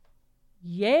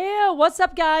Yeah, what's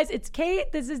up, guys? It's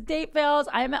Kate. This is Date Fails.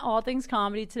 I am at All Things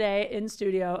Comedy today in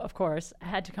studio, of course. I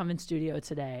had to come in studio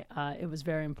today. It was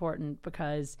very important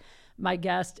because my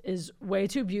guest is way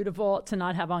too beautiful to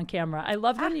not have on camera. I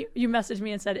loved when you messaged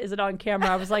me and said, is it on camera?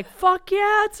 I was like, fuck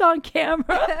yeah, it's on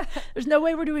camera. There's no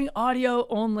way we're doing audio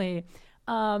only.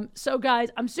 So guys,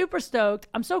 I'm super stoked.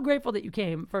 I'm so grateful that you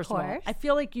came, first of all. I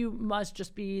feel like you must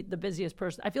just be the busiest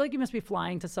person. I feel like you must be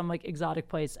flying to some like exotic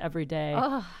place every day.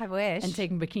 Oh, I wish. And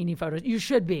taking bikini photos. You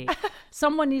should be.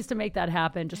 Someone needs to make that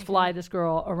happen. Just fly this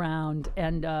girl around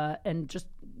and just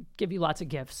give you lots of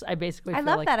gifts. I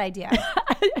love that idea.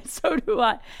 So do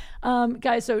I.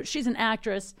 Guys, so she's an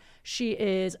actress. She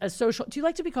is a do you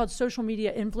like to be called social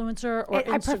media influencer or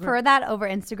Instagram? I prefer that over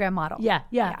Instagram model. Yeah.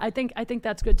 I think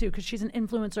that's good too, because she's an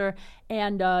influencer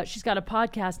and she's got a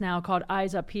podcast now called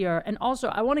Eyes Up Here. And also,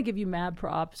 I want to give you mad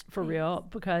props for real,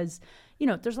 because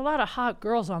there's a lot of hot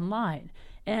girls online.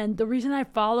 And the reason I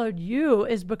followed you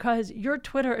is because your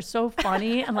Twitter is so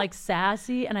funny and like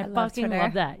sassy, and I fucking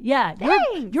love that. Yeah,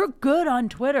 you're good on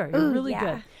Twitter. You're really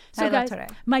good. So guys,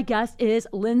 my guest is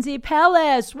Lindsey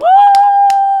Pelas. Woo!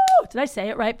 Did I say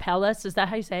it right? Pelas? Is that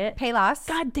how you say it? Pelas.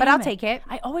 God damn but I'll take it.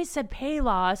 I always said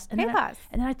Pelas. And Pelas.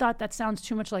 Then I thought that sounds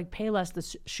too much like Payless,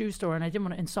 the shoe store, and I didn't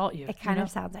want to insult you. It kind of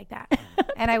sounds like that.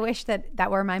 And I wish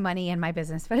that were my money and my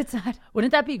business, but it's not.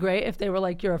 Wouldn't that be great if they were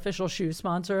like your official shoe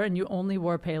sponsor and you only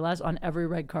wore Payless on every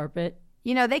red carpet?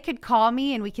 They could call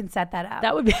me and we can set that up.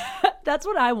 That would be, that's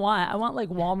what I want. I want like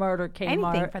Walmart or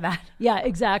Kmart. Anything for that. Yeah,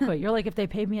 exactly. You're like, if they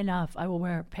paid me enough, I will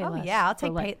wear Payless. Oh yeah, I'll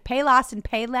take Payless and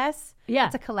Payless. Yeah.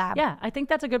 It's a collab. Yeah, I think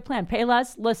that's a good plan.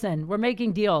 Payless, listen, we're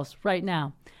making deals right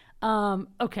now.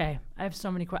 Okay, I have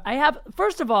so many questions.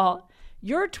 First of all,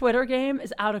 your Twitter game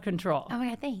is out of control. Oh my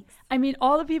God, thanks. I mean,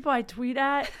 all the people I tweet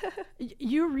at,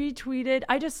 you retweeted.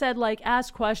 I just said like,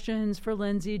 ask questions for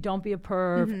Lindsey, don't be a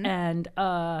perv. Mm-hmm. And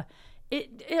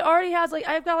it already has like,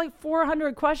 I've got like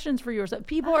 400 questions for you.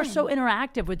 People are so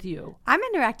interactive with you. I'm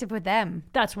interactive with them.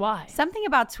 That's why. Something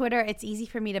about Twitter, it's easy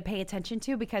for me to pay attention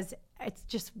to because it's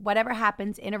just whatever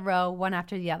happens in a row, one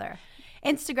after the other.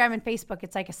 Instagram and Facebook,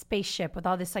 it's like a spaceship with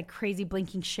all this like crazy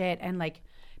blinking shit and like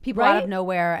people out of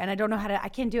nowhere, and I don't know I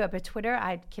can't do it, but Twitter,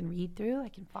 I can read through, I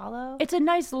can follow. It's a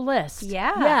nice list.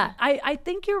 Yeah. I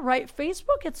think you're right.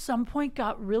 Facebook at some point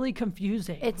got really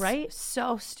confusing, right? It's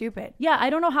so stupid. Yeah, I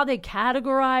don't know how they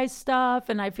categorize stuff,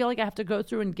 and I feel like I have to go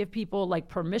through and give people like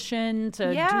permission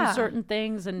to do certain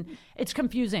things, and it's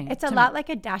confusing. It's a lot like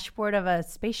a dashboard of a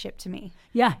spaceship to me.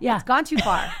 Yeah. It's gone too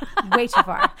far, way too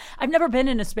far. I've never been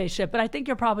in a spaceship, but I think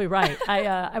you're probably right.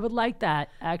 I would like that,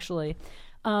 actually.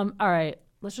 All right.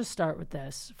 Let's just start with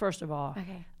this. First of all,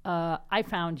 I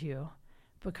found you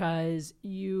because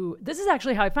this is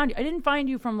actually how I found you. I didn't find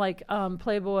you from like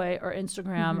Playboy or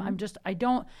Instagram.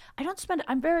 Mm-hmm.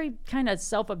 I'm very kind of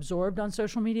self-absorbed on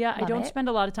social media. I don't spend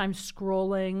a lot of time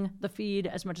scrolling the feed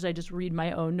as much as I just read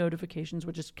my own notifications,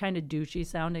 which is kind of douchey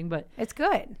sounding, but it's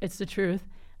good. It's the truth.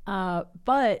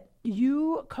 But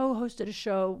you co-hosted a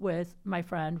show with my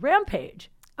friend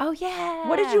Rampage. Oh, yeah.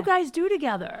 What did you guys do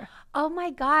together? Oh,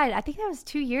 my God. I think that was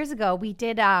 2 years ago. We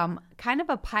did kind of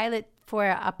a pilot for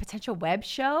a potential web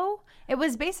show. It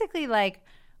was basically like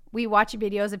we watch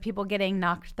videos of people getting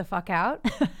knocked the fuck out.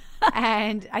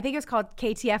 And I think it was called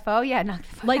KTFO. Yeah, knocked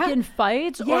the fuck out. Like in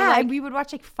fights? Yeah, or like... we would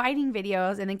watch like fighting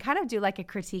videos and then kind of do like a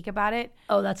critique about it.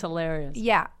 Oh, that's hilarious.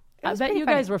 Yeah. I bet you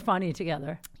guys were funny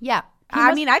together. Yeah.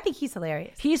 I think he's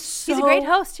hilarious. He's a great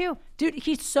host too. Dude,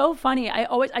 he's so funny.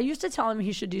 I used to tell him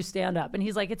he should do stand-up, and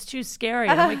he's like, it's too scary.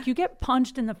 I'm like, you get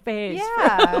punched in the face for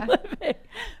a living.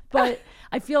 But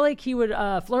I feel like he would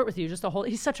flirt with you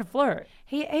he's such a flirt.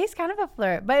 He's kind of a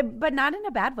flirt, but not in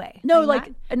a bad way. No,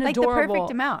 like an adorable. Like the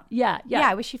perfect amount. Yeah. Yeah,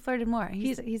 I wish he flirted more.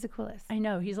 He's the coolest. I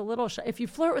know, he's a little shy. If you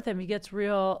flirt with him, he gets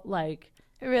real like...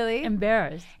 Really?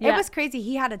 Embarrassed. Yeah. It was crazy.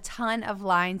 He had a ton of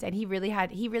lines, and he really had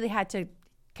to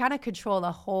kind of control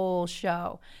the whole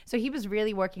show. So he was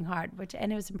really working hard,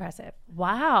 and it was impressive.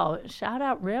 Wow. Shout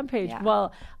out Rampage. Yeah.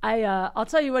 Well, I'll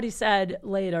tell you what he said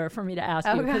later for me to ask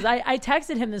you, because I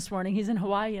texted him this morning. He's in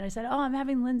Hawaii, and I said, I'm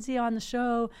having Lindsey on the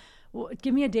show. Well,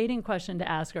 give me a dating question to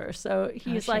ask her. So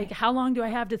he's like, how long do I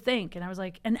have to think? And I was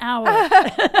like, an hour.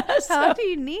 How long do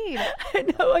you need? I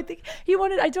know. I think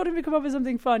I told him to come up with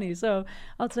something funny. So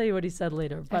I'll tell you what he said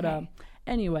later. But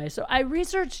anyway, so I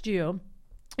researched you.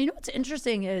 You know what's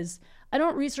interesting is I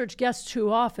don't research guests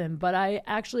too often, but I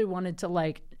actually wanted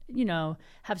to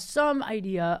have some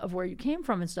idea of where you came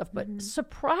from and stuff. But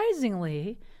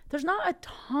surprisingly, there's not a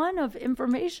ton of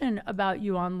information about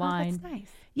you online. Oh, that's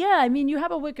nice. Yeah, I mean, you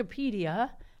have a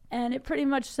Wikipedia, and it pretty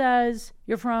much says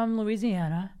you're from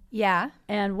Louisiana. Yeah.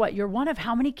 And you're one of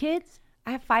how many kids?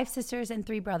 I have 5 sisters and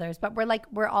 3 brothers, but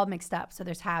we're all mixed up. So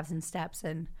there's halves and steps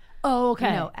and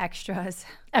extras,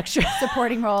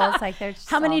 supporting roles. Like there's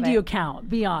how many do you count?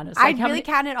 Be honest. I really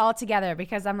count it all together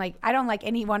because I'm like, I don't like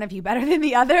any one of you better than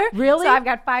the other. Really? So I've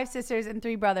got 5 sisters and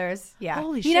 3 brothers. Yeah.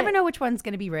 Holy you shit. never know which one's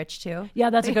going to be rich too. Yeah,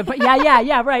 that's a good point.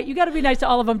 Yeah, right. You got to be nice to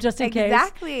all of them just in case.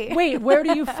 Exactly. Wait, where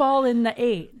do you fall in the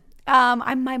 8?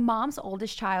 I'm my mom's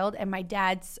oldest child and my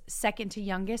dad's second to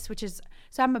youngest, which is,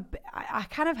 so I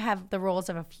kind of have the roles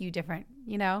of a few different,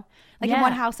 like in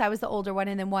one house I was the older one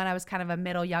and then one I was kind of a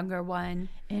middle younger one.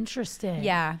 Interesting.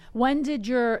 Yeah. When did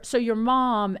your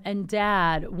mom and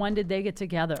dad, when did they get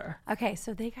together? Okay,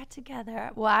 so they got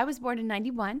together. Well, I was born in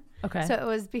 91. Okay. So it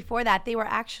was before that. They were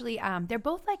actually, they're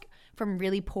both like from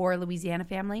really poor Louisiana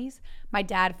families. My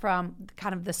dad from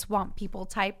kind of the swamp people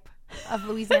type of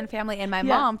Louisiana family, and my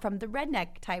mom from the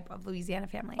redneck type of Louisiana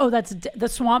family. Oh, that's the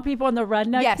swamp people and the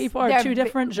redneck people are 2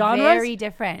 different genres? Very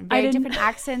different. Very different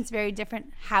accents, very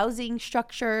different housing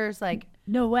structures. Like,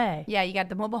 no way. Yeah, you got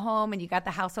the mobile home and you got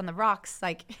the house on the rocks.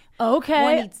 Like, okay.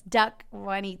 One eats duck,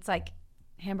 one eats like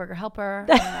hamburger helper.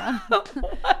 What?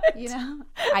 I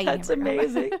eat That's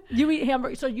amazing. You eat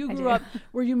hamburger. So you grew up,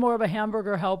 were you more of a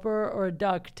hamburger helper or a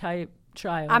duck type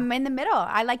child? I'm in the middle.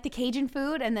 I like the Cajun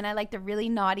food, and then I like the really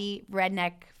naughty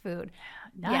redneck food.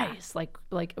 Nice. Yeah.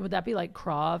 Like would that be like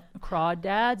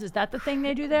crawdads? Is that the thing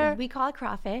they do there? We call it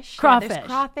crawfish. Crawfish. Yeah, there's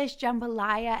crawfish,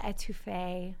 jambalaya,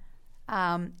 etouffee.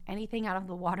 Anything out of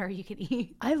the water you can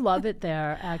eat. I love it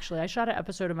there, actually. I shot an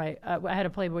episode of I had a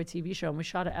Playboy TV show, and we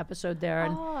shot an episode there.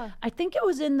 And I think it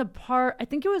was I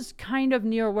think it was kind of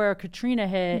near where Katrina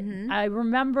hit. Mm-hmm. I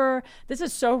remember, this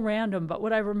is so random, but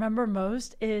what I remember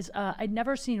most is I'd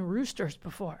never seen roosters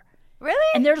before.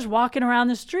 Really? And they're just walking around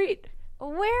the street.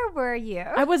 Where were you?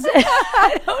 I was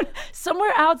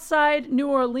somewhere outside New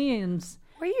Orleans.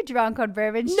 Were you drunk on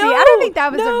Bourbon Street? No, I don't think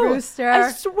that was a rooster.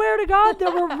 I swear to God,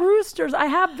 there were roosters. I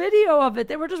have video of it.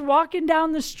 They were just walking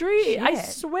down the street. Shit. I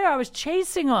swear, I was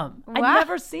chasing them. Wow. I'd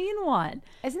never seen one.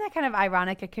 Isn't that kind of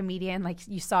ironic? A comedian, like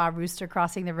you saw a rooster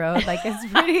crossing the road. Like it's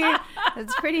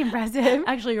pretty impressive.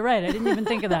 Actually, you're right. I didn't even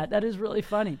think of that. That is really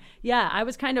funny. Yeah, I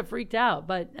was kind of freaked out,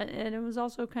 and it was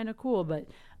also kind of cool. But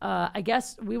I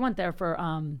guess we went there for.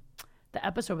 The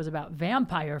episode was about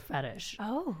vampire fetish.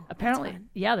 Oh, apparently,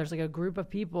 yeah. There's like a group of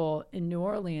people in New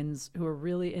Orleans who are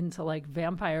really into like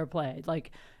vampire play,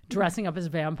 like dressing up as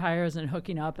vampires and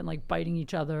hooking up and like biting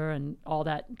each other and all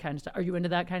that kind of stuff. Are you into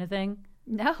that kind of thing?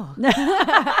 No.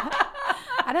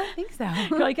 I don't think so.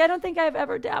 You're like, I don't think I've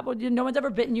ever dabbled. No one's ever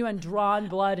bitten you and drawn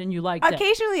blood and you liked it.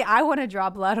 Occasionally, I want to draw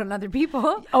blood on other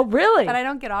people. Oh, really? But I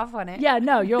don't get off on it. Yeah,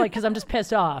 no. You're like, because I'm just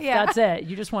pissed off. Yeah. That's it.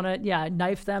 You just want to,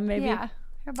 knife them maybe? Yeah.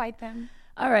 Or bite them.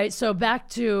 All right. So back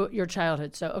to your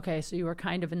childhood. So, okay. So you were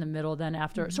kind of in the middle then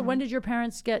after. Mm-hmm. So when did your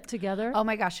parents get together? Oh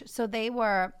my gosh. So they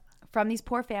were from these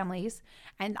poor families.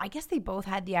 And I guess they both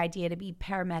had the idea to be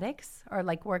paramedics or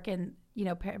like work in,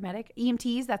 paramedic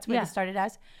EMTs. That's what it started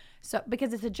as. So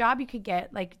because it's a job you could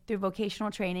get like through vocational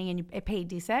training and it paid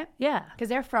decent. Yeah. Because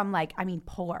they're from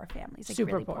poor families. Like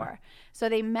super really poor. So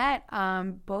they met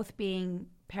both being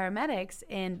paramedics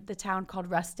in the town called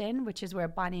Ruston, which is where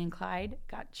Bonnie and Clyde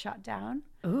got shot down.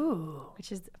 Ooh.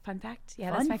 Which is a fun fact.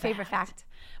 Yeah, that's my favorite fact.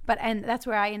 And that's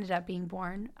where I ended up being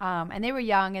born. And they were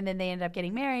young, and then they ended up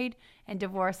getting married and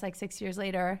divorced like 6 years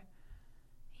later.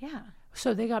 Yeah.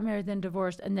 So they got married, then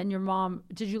divorced, and then your mom,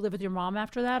 did you live with your mom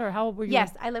after that, or how old were you?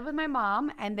 Yes, I lived with my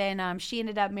mom, and then she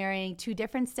ended up marrying 2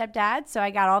 different stepdads, so I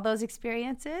got all those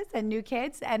experiences and new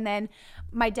kids. And then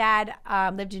my dad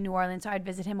lived in New Orleans, so I'd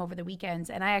visit him over the weekends,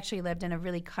 and I actually lived in a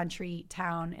really country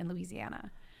town in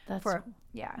Louisiana.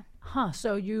 Yeah. Huh,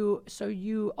 so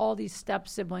you, all these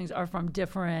step-siblings are from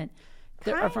different...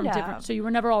 So you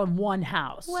were never all in one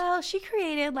house. Well, she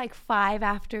created like 5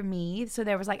 after me, so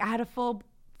there was I had a full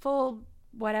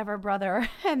whatever brother,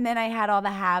 and then I had all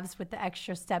the halves with the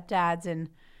extra stepdads, and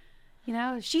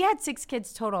she had 6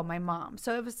 kids total, my mom,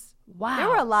 so it was there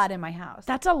were a lot in my house.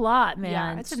 That's a lot, man.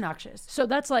 Yeah, it's obnoxious. So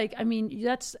that's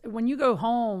that's when you go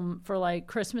home for like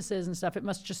Christmases and stuff, it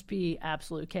must just be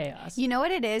absolute chaos. You know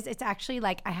what it is? It's actually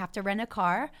like I have to rent a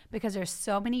car because there's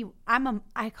so many.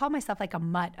 I call myself like a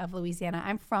mutt of Louisiana.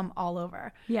 I'm from all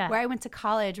over. Yeah. Where I went to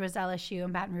college was LSU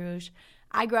in Baton Rouge.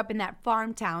 I grew up in that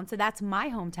farm town, so that's my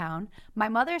hometown. My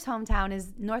mother's hometown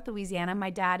is North Louisiana. My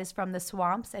dad is from the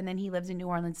swamps, and then he lives in New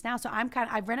Orleans now. So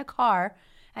I rent a car,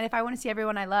 and if I want to see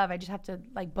everyone I love, I just have to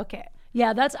book it.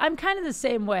 Yeah, I'm kind of the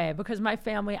same way because my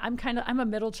family, I'm a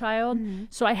middle child,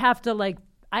 so I have to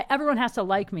everyone has to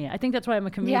like me. I think that's why I'm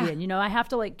a comedian. Yeah. You know, I have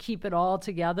to like keep it all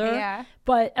together. Yeah.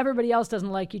 But everybody else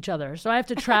doesn't like each other. So I have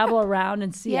to travel around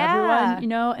and see everyone, you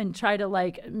know, and try to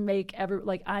like make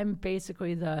I'm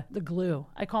basically the glue.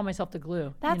 I call myself the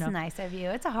glue. That's you know? nice of you.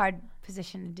 It's a hard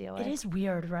position to deal with. It is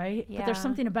weird, right? Yeah. But there's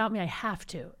something about me I have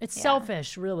to. It's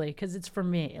selfish, really, because it's for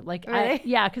me. Like, Really?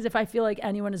 because if I feel like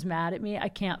anyone is mad at me, I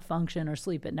can't function or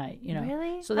sleep at night, you know?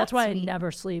 Really? So that's That's why sweet. I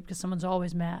never sleep, because someone's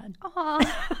always mad.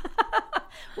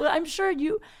 Aw. Well, I'm sure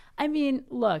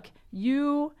look,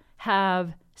 you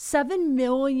have 7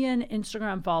 million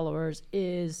Instagram followers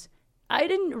I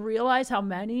didn't realize how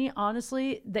many,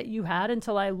 honestly, that you had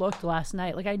until I looked last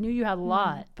night. Like, I knew you had a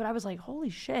lot, but I was like,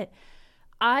 holy shit.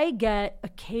 I get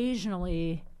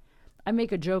occasionally, I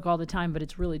make a joke all the time, but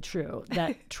it's really true,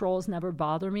 that trolls never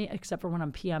bother me except for when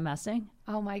I'm PMSing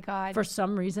Oh my God. for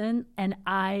some reason. And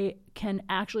I can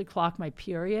actually clock my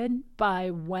period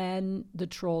by when the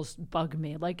trolls bug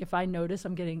me. Like if I notice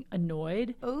I'm getting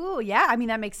annoyed. Ooh, yeah. I mean,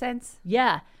 that makes sense.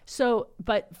 Yeah. So,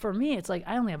 but for me, it's like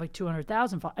I only have like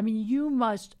 200,000. I mean,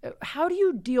 how do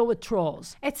you deal with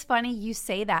trolls? It's funny you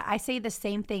say that. I say the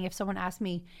same thing if someone asks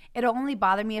me. It'll only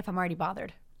bother me if I'm already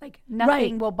bothered. Like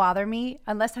nothing will bother me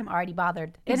unless I'm already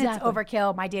bothered. Then it's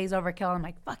overkill. My day's overkill. I'm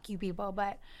like, fuck you people.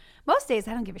 But most days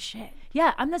I don't give a shit.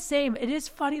 Yeah, I'm the same. It is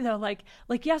funny though. Like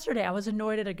yesterday I was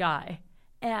annoyed at a guy,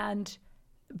 and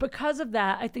because of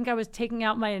that, I think I was taking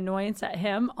out my annoyance at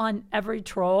him on every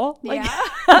troll. Like,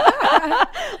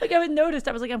 like I would notice,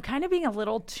 I was like, I'm kind of being a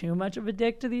little too much of a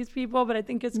dick to these people, but I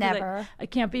think it's because I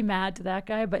can't be mad to that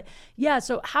guy. But yeah,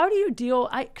 so how do you deal?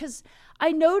 Because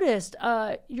I noticed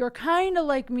you're kind of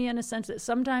like me in a sense that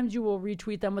sometimes you will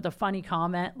retweet them with a funny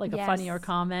comment, like a funnier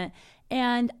comment.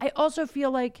 And I also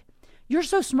feel like you're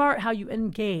so smart how you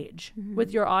engage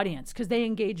with your audience, because they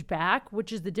engage back,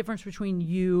 which is the difference between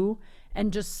you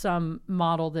and just some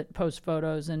model that posts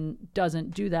photos and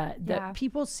doesn't do that. That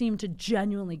people seem to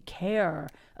genuinely care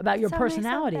about your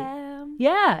personality.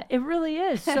 Yeah, it really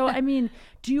is. So, I mean,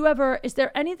 is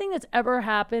there anything that's ever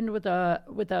happened with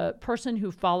a person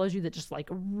who follows you that just like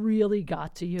really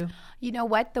got to you? You know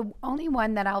what? The only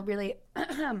one that I'll really,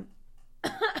 I'm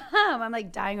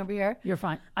like dying over here. You're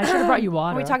fine. I should have brought you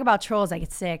water. When we talk about trolls, I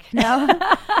get sick. No,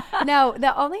 no.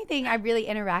 The only thing I really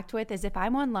interact with is if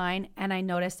I'm online and I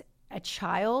notice a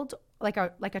child, like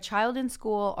a child in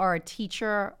school, or a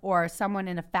teacher, or someone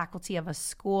in a faculty of a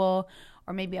school,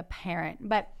 or maybe a parent.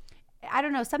 But I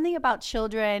don't know, something about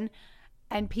children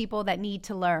and people that need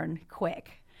to learn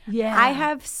quick. Yeah. I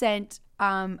have sent,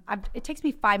 it takes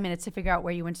me 5 minutes to figure out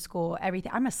where you went to school,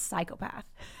 everything. I'm a psychopath.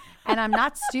 And I'm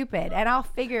not stupid. And I'll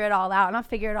figure it all out.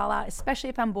 Especially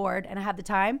if I'm bored and I have the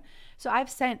time. So I've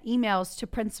sent emails to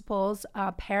principals,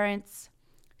 parents,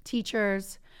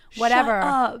 teachers, whatever.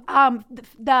 Shut up.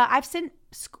 I've sent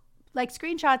like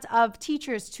screenshots of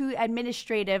teachers to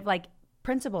administrative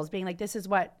principals being like, this is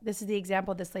the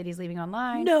example this lady's leaving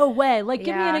online. No way. Like,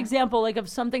 give me an example, like, of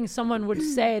something someone would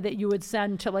say that you would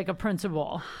send to like a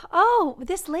principal. Oh,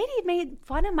 this lady made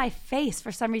fun of my face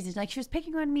for some reason. Like, she was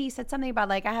picking on me, said something about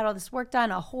like I had all this work done,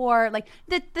 a whore, like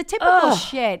the typical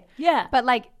shit. Yeah. But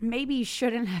like, maybe you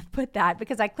shouldn't have put that,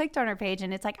 because I clicked on her page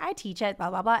and it's like, I teach at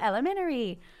blah, blah, blah,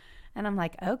 elementary. And I'm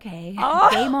like, okay,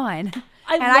 game on.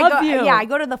 I love you. Yeah, I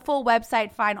go to the full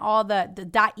website, find all the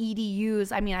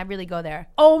 .edus. I mean, I really go there.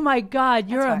 Oh my God,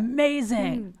 you're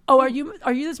amazing. Oh, are you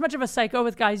this much of a psycho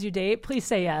with guys you date? Please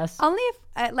say yes. Only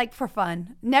if like for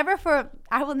fun.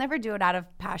 I will never do it out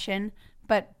of passion,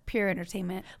 but pure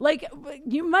entertainment. Like,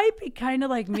 you might be kind of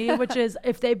like me, which is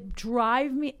if they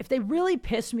really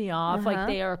piss me off, like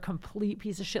they are a complete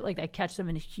piece of shit, like I catch them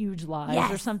in huge lies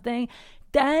or something,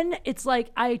 then it's like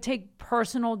I take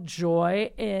personal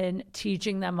joy in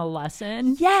teaching them a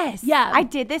lesson. Yes. Yeah. I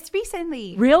did this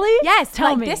recently. Really? Yes.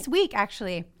 Tell me. This week,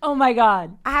 actually. Oh my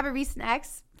God. I have a recent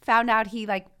ex, found out he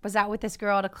was out with this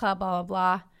girl at a club, blah, blah,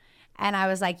 blah. And I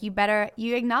was like, you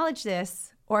acknowledge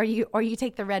this or you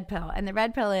take the red pill. And the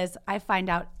red pill is I find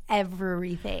out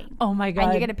everything. Oh my God.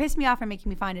 And you're going to piss me off for making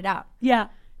me find it out. Yeah.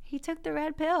 He took the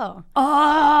red pill.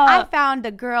 Oh. I found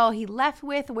the girl he left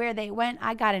with, where they went.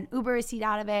 I got an Uber receipt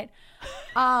out of it.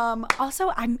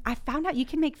 Also, I found out you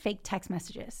can make fake text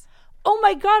messages. Oh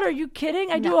my God, are you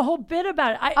kidding? I do a whole bit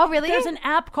about it. Oh, really? There's an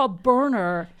app called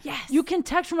Burner. Yes. You can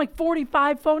text from like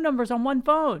 45 phone numbers on one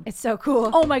phone. It's so cool.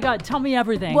 Oh my God, tell me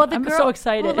everything. Well, I'm so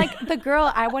excited. Well, like the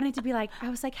girl, I wanted to be like, I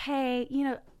was like, hey,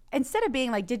 instead of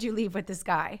being like, did you leave with this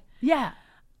guy? Yeah.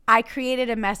 I created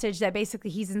a message that basically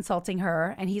he's insulting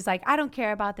her, and he's like, I don't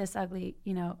care about this ugly,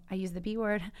 I use the B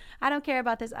word. I don't care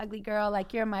about this ugly girl.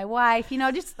 Like, you're my wife,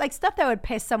 just like stuff that would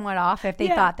piss someone off if they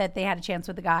thought that they had a chance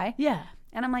with the guy. Yeah.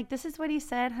 And I'm like, this is what he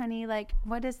said, honey. Like,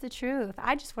 what is the truth?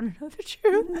 I just want to know the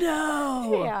truth.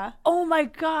 No. Yeah. Oh my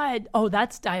God. Oh,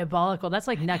 that's diabolical. That's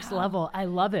like next level. I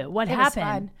love it. What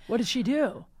happened? What did she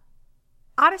do?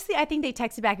 Honestly, I think they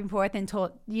texted back and forth and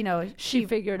told, she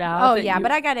figured out. Oh, yeah.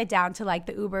 But I got it down to like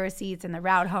the Uber receipts and the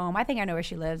route home. I think I know where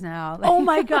she lives now. Like, oh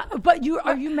my God. But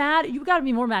are you mad? You got to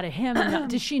be more mad at him.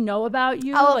 Did she know about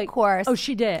you? Oh, of course. Oh,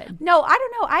 she did. No, I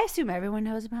don't know. I assume everyone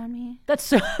knows about me. That's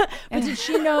so. But did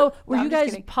she know? Were No, you I'm just guys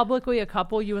kidding. publicly a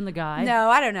couple, you and the guy? No,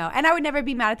 I don't know. And I would never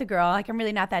be mad at the girl. Like, I'm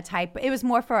really not that type. But it was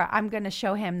more for, I'm going to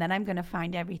show him that I'm going to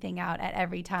find everything out at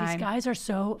every time. These guys are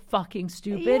so fucking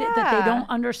stupid that they don't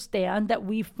understand that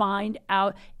we find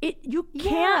out. You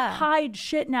can't hide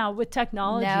shit now with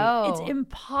technology. No. It's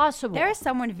impossible. There is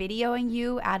someone videoing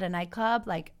you at a nightclub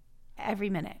like every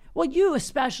minute. Well, you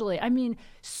especially. I mean,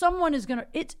 someone is gonna.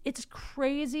 It's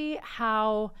crazy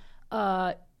how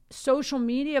social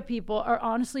media people are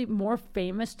honestly more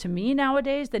famous to me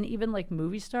nowadays than even like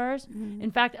movie stars. Mm-hmm.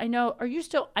 In fact, I know. Are you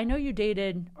still? I know you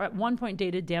dated, or at one point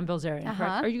dated Dan Bilzerian.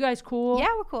 Correct? Are you guys cool?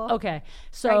 Yeah, we're cool. Okay,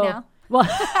 so right now. Well,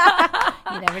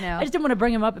 you never know. I just didn't want to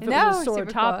bring him up if it was a sore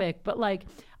super topic. Cool. But like,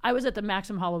 I was at the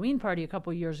Maxim Halloween party a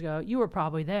couple years ago. You were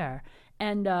probably there.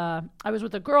 And I was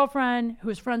with a girlfriend who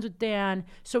was friends with Dan.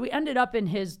 So we ended up in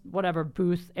his whatever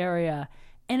booth area.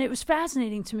 And it was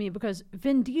fascinating to me because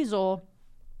Vin Diesel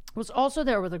was also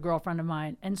there with a girlfriend of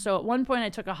mine. And so at one point I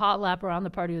took a hot lap around the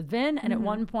party with Vin. And at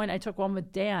one point I took one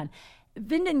with Dan.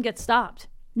 Vin didn't get stopped.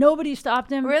 Nobody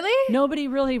stopped him. Really? Nobody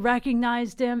really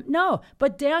recognized him. No,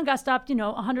 but Dan got stopped,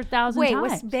 100,000 times. Wait,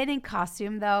 was Ben in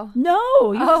costume though?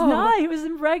 No, he was not. He was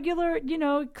in regular,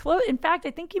 clothes. In fact,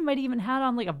 I think he might even had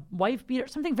on like a wife beater,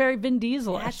 something very Vin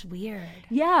Diesel-ish. That's weird.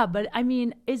 Yeah, but I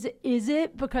mean, is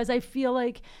it? Because I feel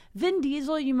like Vin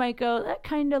Diesel, you might go, that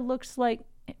kind of looks like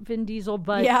Vin Diesel,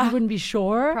 but you wouldn't be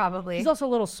sure. Probably. He's also a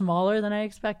little smaller than I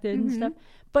expected and stuff.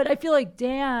 But I feel like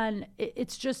Dan,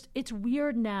 it's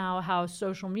weird now how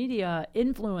social media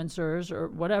influencers or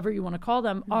whatever you want to call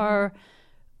them are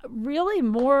really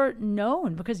more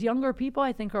known because younger people,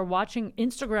 I think, are watching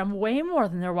Instagram way more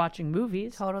than they're watching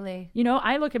movies. Totally.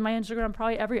 I look at my Instagram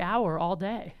probably every hour all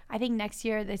day. I think next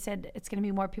year they said it's going to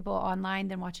be more people online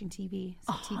than watching TV.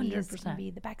 So 100%. TV is going to be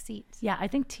the backseat. Yeah, I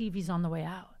think TV's on the way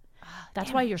out.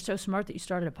 That's why you're so smart that you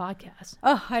started a podcast.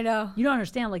 Oh, I know. You don't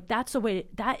understand. Like, that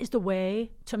is the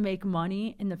way to make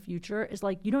money in the future is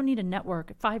like, you don't need a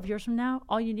network. 5 years from now,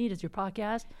 all you need is your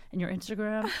podcast and your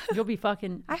Instagram. You'll be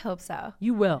fucking. I hope so.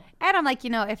 You will. And I'm like,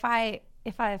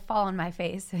 if I fall on my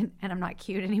face and I'm not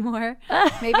cute anymore,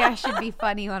 maybe I should be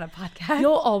funny on a podcast.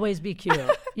 You'll always be cute.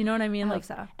 You know what I mean? I hope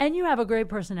so. And you have a great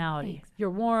personality. Thanks. You're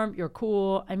warm. You're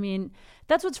cool. I mean,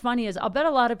 that's what's funny is I'll bet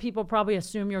a lot of people probably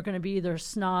assume you're going to be either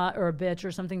snot or a bitch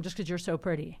or something just because you're so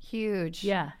pretty. Huge.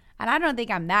 Yeah. And I don't think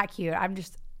I'm that cute. I'm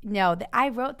just, no. I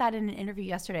wrote that in an interview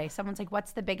yesterday. Someone's like,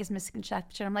 what's the biggest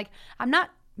misconception? I'm like, I'm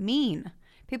not mean.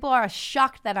 People are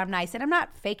shocked that I'm nice. And I'm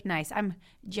not fake nice. I'm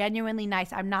genuinely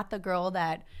nice. I'm not the girl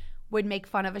that would make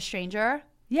fun of a stranger.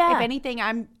 Yeah. If anything,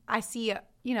 I see,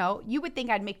 you would think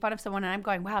I'd make fun of someone and I'm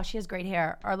going, wow, she has great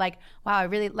hair. Or like, wow, I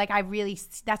really,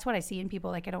 that's what I see in people.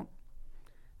 Like,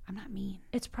 I'm not mean.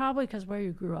 It's probably because where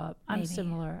you grew up. I'm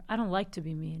similar. I don't like to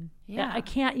be mean. Yeah. I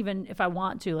can't even if I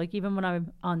want to. Like, even when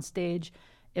I'm on stage,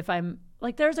 if I'm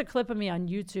like, there's a clip of me on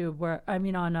YouTube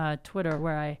on Twitter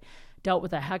where I dealt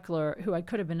with a heckler who I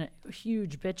could have been a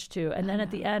huge bitch to. And then at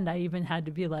the end, I even had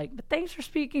to be like, but thanks for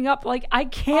speaking up. Like, I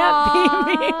can't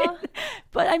be mean.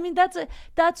 But I mean,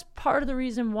 that's part of the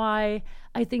reason why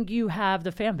I think you have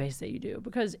the fan base that you do.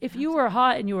 Because if you were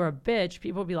hot and you were a bitch,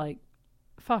 people would be like,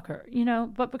 fuck her,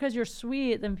 but because you're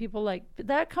sweet, then people like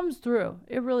that comes through.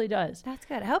 It really does. That's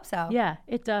good. I hope so. Yeah,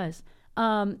 it does.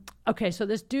 Okay, so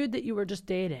this dude that you were just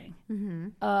dating,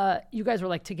 you guys were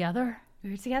like together?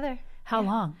 We were together. How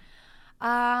long?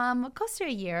 Close to a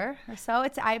year or so.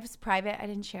 I was private. I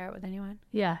didn't share it with anyone.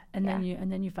 Yeah, and then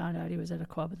you found out he was at a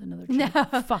club with another chick.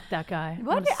 No. Fuck that guy. I'm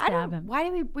gonna stab him. Why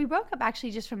did we broke up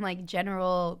actually just from like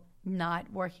general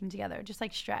not working together, just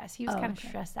like stress. He was kind of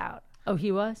stressed out. Oh,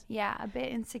 he was? Yeah, a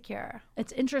bit insecure.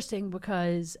 It's interesting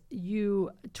because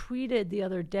you tweeted the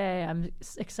other day, I'm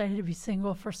excited to be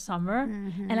single for summer.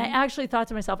 Mm-hmm. And I actually thought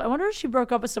to myself, I wonder if she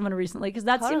broke up with someone recently, because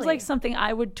that seems like something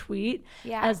I would tweet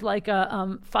as like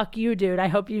a, fuck you, dude. I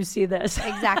hope you see this.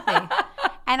 Exactly.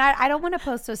 And I don't want to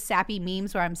post those sappy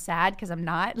memes where I'm sad because I'm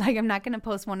not. Like, I'm not going to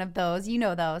post one of those. You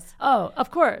know those. Oh, of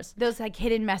course. Those like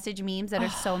hidden message memes that are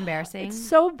so embarrassing. It's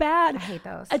so bad. I hate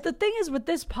those. The thing is with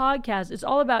this podcast, it's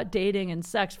all about dating and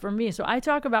sex for me. So I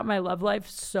talk about my love life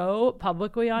so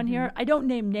publicly on here. I don't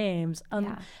name names.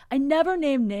 I never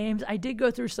name names. I did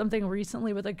go through something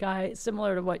recently with a guy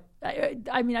similar to what,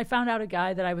 I mean, I found out a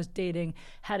guy that I was dating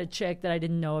had a chick that I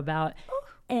didn't know about.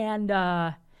 And,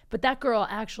 but that girl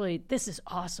actually, this is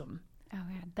awesome. Oh,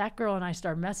 man. That girl and I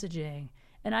started messaging.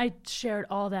 And I shared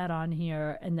all that on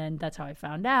here, and then that's how I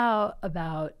found out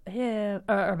about him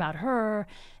or about her.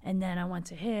 And then I went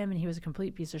to him, and he was a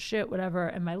complete piece of shit, whatever.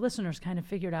 And my listeners kind of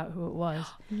figured out who it was.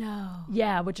 No.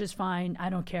 Yeah, which is fine. I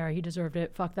don't care. He deserved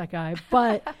it. Fuck that guy.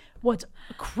 But what's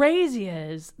crazy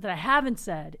is that I haven't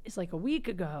said is like a week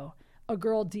ago, a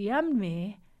girl DM'd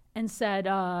me and said,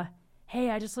 hey,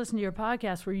 I just listened to your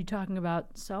podcast. Were you talking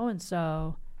about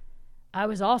so-and-so? I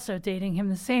was also dating him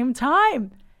the same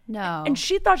time. No. And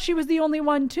she thought she was the only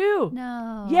one too.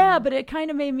 No. Yeah, but it kind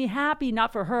of made me happy.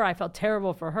 Not for her. I felt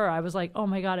terrible for her. I was like, oh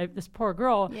my God, this poor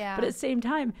girl. Yeah. But at the same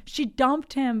time, she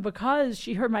dumped him because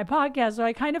she heard my podcast. So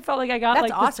I kind of felt like I got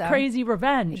That's awesome. This crazy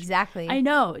revenge. Exactly. I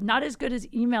know. Not as good as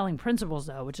emailing principals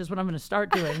though, which is what I'm going to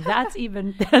start doing. That's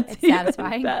even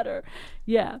satisfying. Better.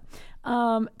 Yeah.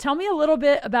 Tell me a little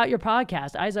bit about your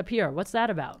podcast, Eyes Up Here. What's that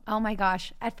about? Oh my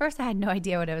gosh. At first I had no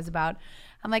idea what it was about.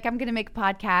 I'm like, I'm going to make a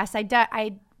podcast.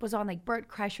 I was on like Bert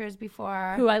Kreischer's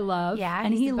before. Who I love. Yeah.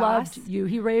 And he's he the loved boss. you.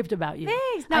 He raved about you.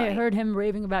 Thanks. No, I heard him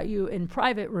raving about you in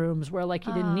private rooms where like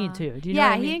he didn't need to. Do you know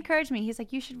what I mean? He encouraged me. He's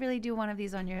like, you should really do one of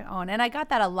these on your own. And I got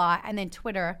that a lot. And then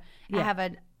Twitter, I have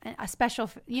a special,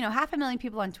 500,000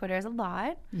 people on Twitter is a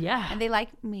lot. Yeah. And they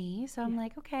like me. So I'm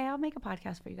like, okay, I'll make a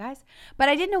podcast for you guys. But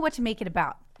I didn't know what to make it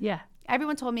about. Yeah.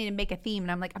 Everyone told me to make a theme.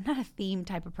 And I'm like, I'm not a theme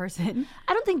type of person.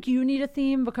 I don't think you need a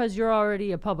theme because you're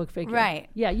already a public figure. Right.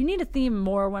 Yeah. You need a theme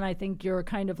more when I think you're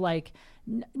kind of like,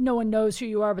 no one knows who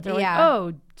you are, but they're like, Yeah.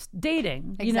 oh,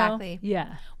 dating. You Exactly. know?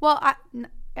 Yeah. Well,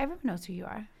 everyone knows who you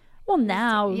are. Well,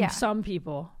 now Yeah. some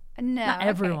people. No. Not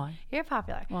everyone. Okay. You're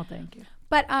popular. Well, thank you.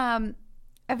 But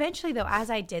eventually, though, as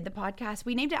I did the podcast,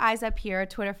 we named it Eyes Up Here. A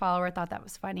Twitter follower thought that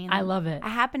was funny. And I love it. I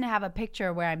happen to have a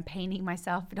picture where I'm painting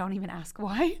myself. Don't even ask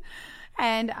why.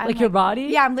 And I'm Like your body?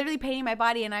 Yeah, I'm literally painting my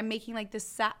body, and I'm making like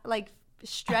this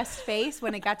stressed face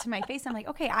when it got to my face. I'm like,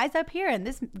 okay, eyes up here, and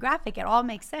this graphic, it all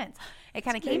makes sense. It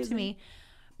kind of came to me.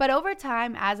 But over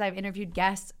time, as I've interviewed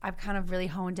guests, I've kind of really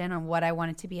honed in on what I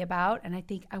want it to be about. And I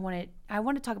think I want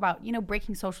to talk about,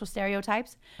 breaking social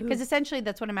stereotypes. Because essentially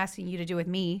that's what I'm asking you to do with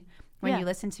me when you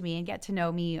listen to me and get to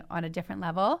know me on a different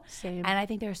level. Same. And I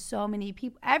think there's so many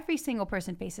people, every single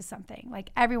person faces something. Like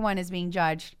everyone is being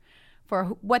judged for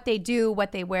what they do,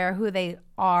 what they wear, who they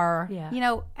are.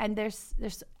 Yeah. And there's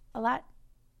a lot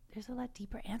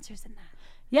deeper answers than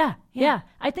that. Yeah.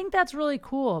 I think that's really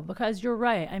cool because you're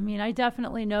right. I mean, I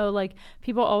definitely know like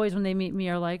people always when they meet me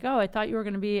are like, oh, I thought you were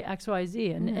going to be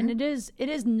XYZ. And it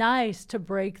is nice to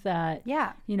break that.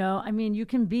 Yeah. I mean, you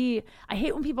can be, I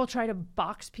hate when people try to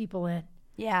box people in.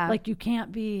 Yeah. Like you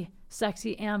can't be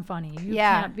sexy and funny. You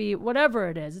Yeah. can't be whatever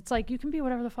it is. It's like you can be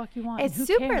whatever the fuck you want. It's Who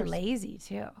super cares? lazy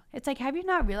too. It's like, have you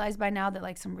not realized by now that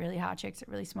like some really hot chicks are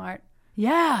really smart?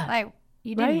 Yeah. Like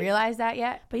you didn't Right? realize that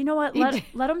yet? But you know what?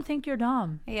 Let them think you're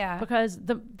dumb. Yeah. Because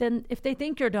then if they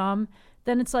think you're dumb,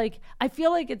 then it's like, I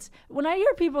feel like it's, when I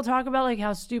hear people talk about like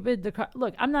how stupid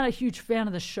look, I'm not a huge fan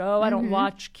of the show. I don't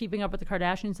watch Keeping Up with the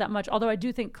Kardashians that much. Although I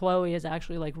do think Khloe is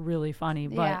actually like really funny.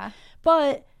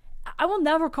 But I will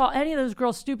never call any of those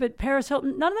girls stupid. Paris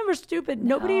Hilton, none of them are stupid.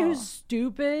 No. Nobody who's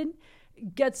stupid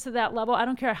gets to that level. I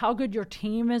don't care how good your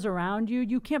team is around you.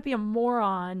 You can't be a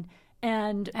moron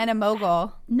and a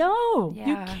mogul. no,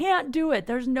 you Yeah. can't do it.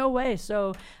 There's no way.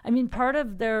 So, I mean, part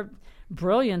of their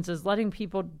brilliance is letting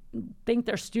people think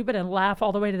they're stupid and laugh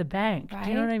all the way to the bank. Right? Do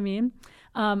you know what I mean?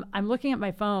 I'm looking at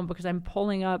my phone because I'm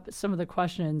pulling up some of the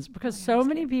questions because so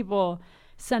many people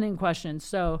send in questions.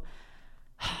 So,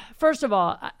 first of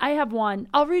all, I have one.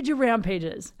 I'll read you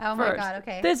Rampage's. Oh my first. God,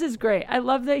 okay. This is great. I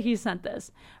love that he sent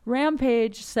this.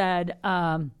 Rampage said,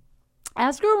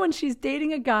 ask her when she's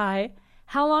dating a guy,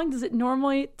 how long does it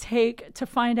normally take to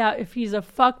find out if he's a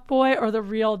fuckboy or the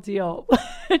real deal?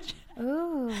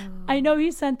 Ooh. I know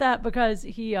he sent that because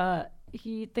he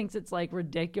thinks it's like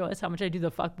ridiculous how much I do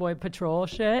the fuckboy patrol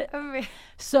shit.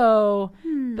 So,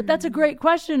 but that's a great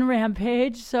question,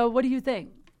 Rampage. So what do you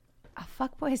think?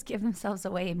 Fuckboys give themselves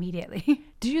away immediately.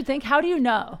 Do you think? How do you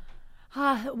know?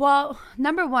 Well,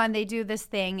 number one, they do this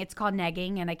thing. It's called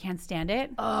negging, and I can't stand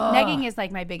it. Negging is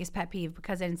like my biggest pet peeve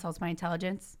because it insults my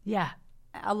intelligence. Yeah.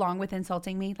 along with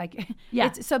insulting me. Like,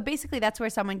 Yeah. so basically that's where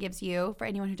someone gives you, for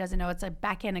anyone who doesn't know, it's a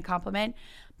backhanded compliment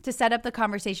to set up the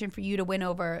conversation for you to win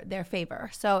over their favor.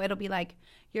 So it'll be like,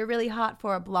 you're really hot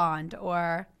for a blonde,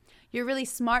 or you're really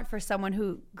smart for someone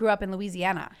who grew up in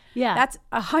Louisiana. Yeah. That's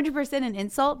 100% an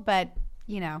insult, but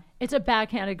you know. It's a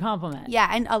backhanded compliment. Yeah,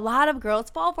 and a lot of girls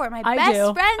fall for it. My I best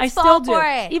do. friends I fall still do. for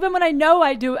it. Even when I know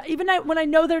I do. When I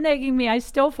know they're nagging me, I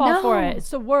still fall for it.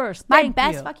 It's the worst. My Thank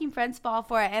best you. fucking friends fall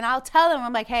for it. And I'll tell them,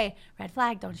 I'm like, hey, red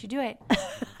flag, don't you do it.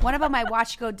 One of them I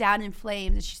watched go down in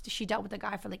flames. And she dealt with the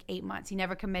guy for like 8 months. He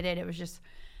never committed. It was just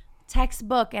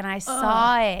textbook, and I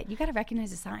saw it. You got to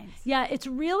recognize the signs. Yeah, it's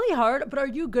really hard, but are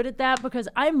you good at that? Because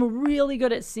I'm really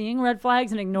good at seeing red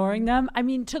flags and ignoring them. I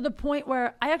mean, to the point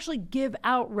where I actually give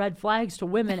out red flags to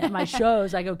women at my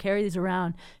shows. I go, carry these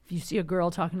around. If you see a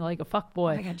girl talking to like a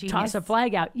fuckboy, toss a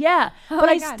flag out. Yeah, but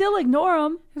I still ignore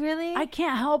them. Really? I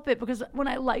can't help it, because when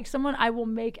I like someone, I will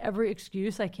make every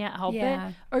excuse. I can't help it.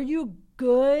 Are you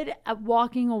good at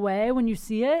walking away when you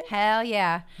see it? Hell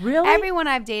yeah. Really? Everyone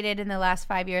I've dated in the last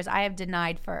 5 years, I have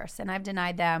denied first, and I've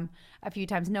denied them a few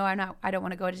times. No, I'm not. I don't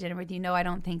want to go to dinner with you. No, I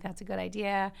don't think that's a good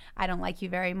idea. I don't like you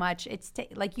very much. It's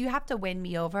like you have to win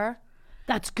me over.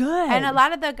 That's good. And a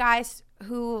lot of the guys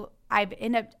who I've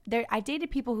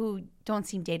dated people who don't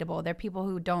seem dateable. They're people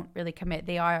who don't really commit.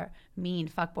 They are mean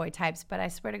fuckboy types. But I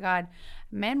swear to God,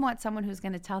 men want someone who's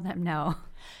going to tell them no.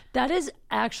 That is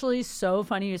actually so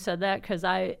funny you said that, because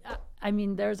I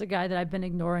mean, there's a guy that I've been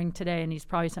ignoring today, and he's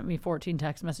probably sent me 14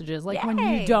 text messages. Like,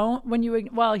 Yay. he's not,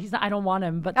 I don't want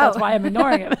him, but that's why I'm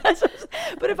ignoring him.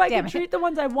 But if I can treat the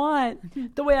ones I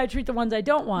want the way I treat the ones I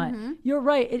don't want, you're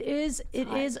right. It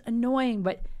is annoying,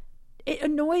 but it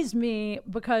annoys me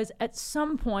because at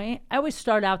some point, I always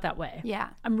start out that way. Yeah.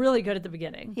 I'm really good at the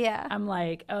beginning. Yeah. I'm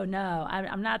like, oh no,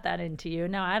 I'm not that into you.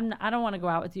 No, I don't want to go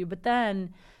out with you. But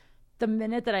then the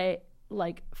minute that I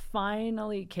like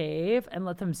finally cave and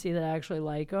let them see that I actually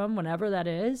like them, whenever that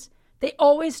is, they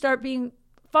always start being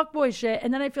fuckboy shit.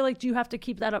 And then I feel like, do you have to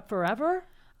keep that up forever?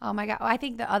 Oh my God. I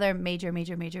think the other major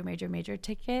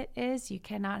ticket is you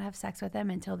cannot have sex with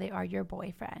them until they are your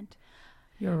boyfriend.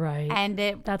 You're right. And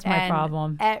that's my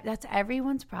problem. That's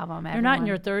everyone's problem. You're not in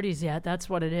your 30s yet. That's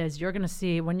what it is. You're going to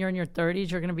see when you're in your 30s,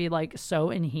 you're going to be like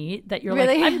so in heat that you're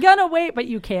really? like, I'm going to wait, but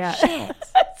you can't. Shit.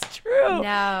 That's true.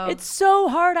 No. It's so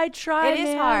hard. I try. It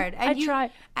is hard. And I try.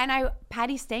 And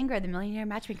Patty Stanger, the millionaire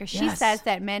matchmaker, she says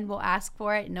that men will ask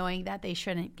for it knowing that they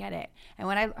shouldn't get it. And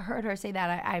when I heard her say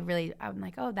that, I'm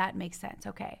like, oh, that makes sense.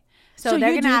 Okay. So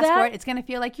they're going to ask for it. It's going to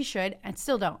feel like you should, and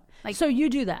still don't. Like, so you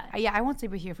do that? Yeah, I won't sleep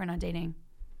with you if we're not dating.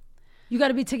 You got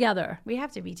to be together. We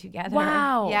have to be together.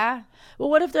 Wow. Yeah. Well,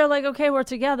 what if they're like, okay, we're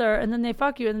together, and then they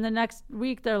fuck you, and then the next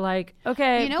week they're like,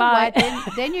 okay, you know bye.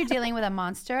 what? Then you're dealing with a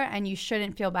monster, and you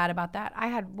shouldn't feel bad about that. I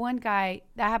had one guy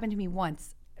that happened to me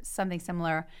once, something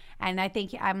similar, and I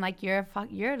think I'm like, you're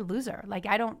a loser. Like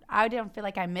I don't feel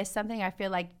like I missed something. I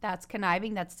feel like that's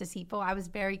conniving, that's deceitful. I was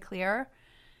very clear.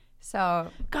 So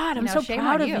God, I'm so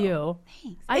proud of you.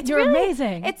 Thanks. You're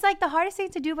amazing. It's like the hardest thing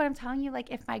to do, but I'm telling you,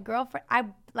 like if my girlfriend,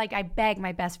 I beg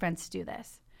my best friends to do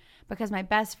this, because my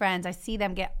best friends, I see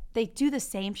them they do the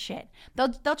same shit.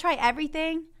 They'll try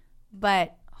everything,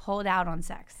 but hold out on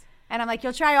sex. And I'm like,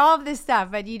 you'll try all of this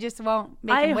stuff, but you just won't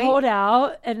make them wait. I hold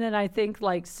out, and then I think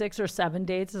like 6 or 7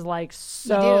 dates is like such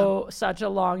a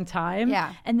long time.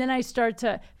 Yeah. And then I start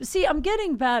to see I'm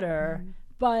getting better,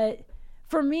 but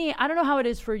for me, I don't know how it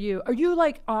is for you. Are you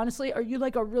like, honestly, are you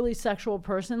like a really sexual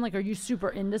person? Like, are you super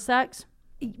into sex?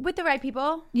 With the right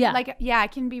people? Yeah. Like, yeah, I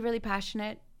can be really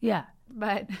passionate. Yeah.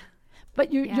 But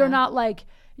you're not like,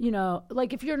 you know,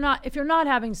 like if you're not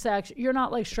having sex, you're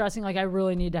not like stressing like I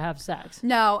really need to have sex.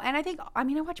 No. And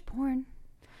I watch porn.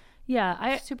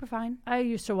 Yeah. Super fine. I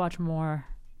used to watch more.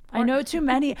 I know too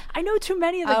many of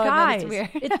the guys. That's weird.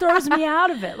 It throws me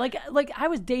out of it. Like I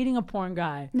was dating a porn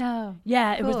guy. No.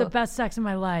 Yeah, it was the best sex in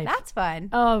my life. That's fun.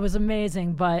 Oh, it was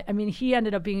amazing. But I mean, he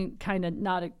ended up being kind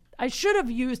of I should have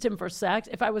used him for sex.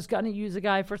 If I was going to use a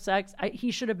guy for sex,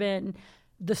 he should have been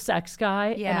the sex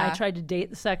guy. Yeah. And I tried to date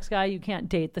the sex guy. You can't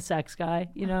date the sex guy,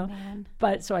 you know? Man.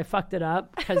 But so I fucked it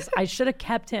up, because I should have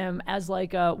kept him as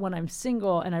like a, when I'm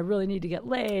single and I really need to get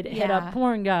laid, hit up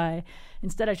porn guy.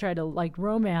 Instead, I tried to like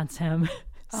romance him.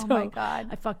 Oh my God.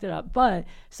 I fucked it up. But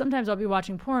sometimes I'll be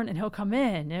watching porn and he'll come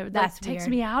in. That takes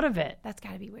me out of it. That's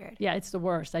got to be weird. Yeah, it's the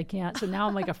worst. I can't. So now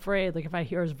I'm like afraid, like if I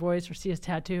hear his voice or see his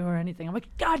tattoo or anything, I'm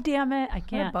like, God damn it, I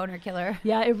can't. What a boner killer.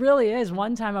 Yeah, it really is.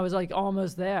 One time I was like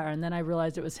almost there, and then I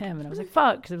realized it was him, and I was like,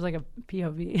 fuck, because it was like a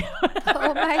POV.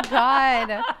 Oh my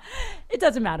God. It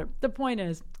doesn't matter. The point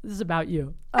is, this is about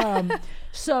you.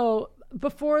 So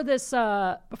before this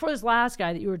last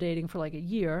guy that you were dating for like a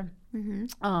year,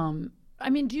 I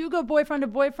mean, do you go boyfriend to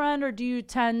boyfriend, or do you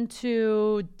tend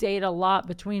to date a lot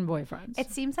between boyfriends?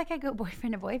 It seems like I go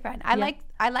boyfriend to boyfriend. I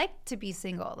like to be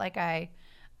single. Like I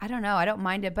don't know. I don't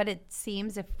mind it, but it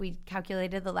seems if we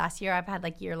calculated the last year, I've had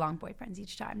like year-long boyfriends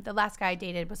each time. The last guy I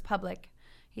dated was public.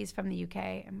 He's from the UK,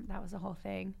 and that was the whole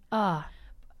thing.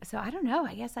 So I don't know.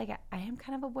 I guess I am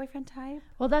kind of a boyfriend type.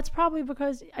 Well, that's probably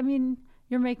because, I mean,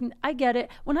 I get it.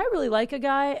 When I really like a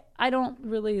guy, I don't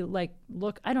really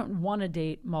I don't want to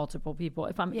date multiple people.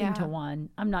 If I'm into one,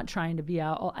 I'm not trying to be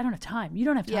out. I don't have time. You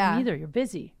don't have time either. You're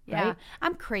busy, right?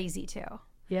 I'm crazy too.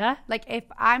 Yeah? Like if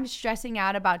I'm stressing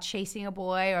out about chasing a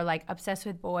boy or like obsessed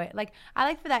with boy, like I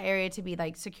like for that area to be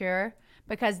like secure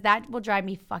because that will drive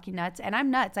me fucking nuts. And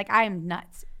I'm nuts. Like I am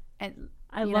nuts. And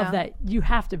I love that. You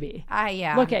have to be.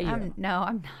 Look at you. I'm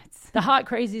nuts. The hot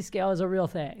crazy scale is a real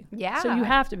thing. Yeah. So you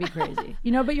have to be crazy.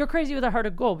 But you're crazy with a heart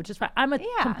of gold, which is fine. I'm a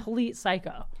complete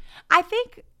psycho. I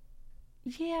think,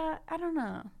 I don't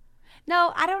know.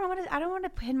 No, I don't want to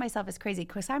pin myself as crazy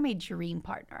because I'm a dream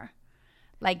partner.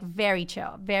 Like very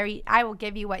chill. I will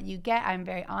give you what you get. I'm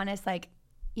very honest. Like,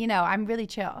 I'm really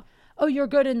chill. Oh, you're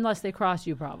good unless they cross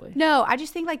you, probably. No, I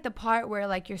just think like the part where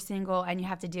like you're single and you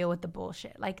have to deal with the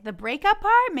bullshit. Like the breakup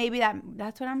part, maybe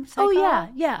that's what I'm saying. Oh,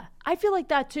 yeah. I feel like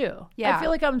that too. Yeah. I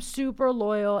feel like I'm super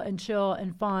loyal and chill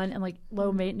and fun and like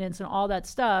low maintenance and all that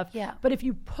stuff. Yeah. But if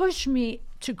you push me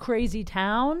to crazy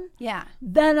town, yeah,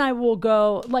 then I will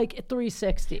go like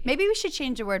 360. Maybe we should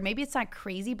change the word. Maybe it's not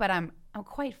crazy, but I'm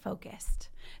quite focused.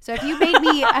 So if you made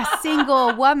me a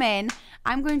single woman,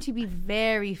 I'm going to be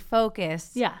very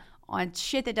focused. Yeah. On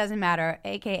shit that doesn't matter,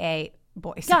 aka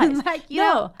boys. Guys, like,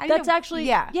 that's actually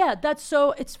that's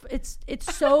so it's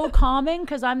so calming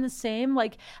because I'm the same.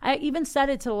 Like I even said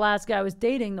it to the last guy I was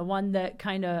dating, the one that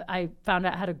kind of I found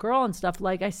out had a girl and stuff.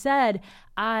 Like I said,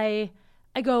 I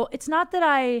go, it's not that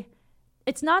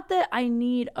I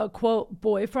need a quote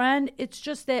boyfriend. It's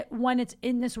just that when it's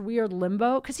in this weird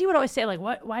limbo, because he would always say like,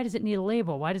 why does it need a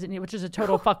label? Why does it need, which is a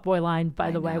total fuckboy line,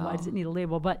 by the way. Why does it need a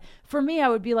label? But for me, I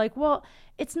would be like, well,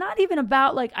 it's not even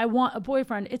about like, I want a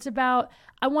boyfriend. It's about,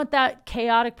 I want that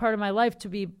chaotic part of my life to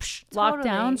be locked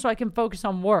down so I can focus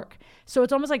on work. So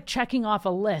it's almost like checking off a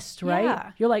list, right?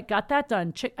 Yeah. You're like, got that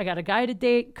done. I got a guy to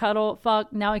date, cuddle,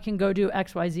 fuck. Now I can go do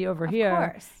X, Y, Z over here.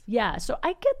 Of course. Yeah. So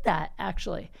I get that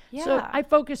actually. Yeah. So I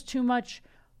focus too much.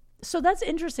 So that's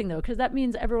interesting though, because that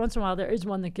means every once in a while there is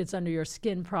one that gets under your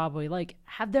skin probably. Like,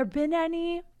 have there been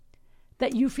any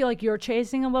that you feel like you're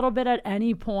chasing a little bit at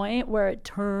any point where it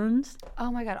turns? Oh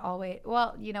my God, always.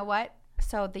 Well, you know what?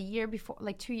 So the year before,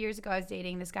 like 2 years ago, I was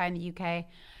dating this guy in the UK.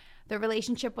 The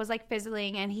relationship was like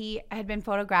fizzling and he had been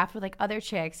photographed with like other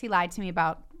chicks. He lied to me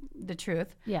about the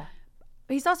truth. Yeah.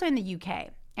 But he's also in the UK.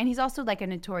 And he's also like a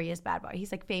notorious bad boy.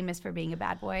 He's like famous for being a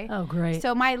bad boy. Oh, great.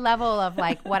 So my level of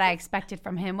like what I expected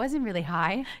from him wasn't really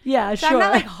high. Yeah, so sure. I'm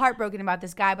not like heartbroken about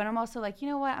this guy, but I'm also like, you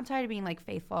know what? I'm tired of being like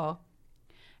faithful.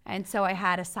 And so I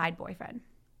had a side boyfriend.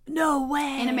 No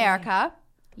way. In America.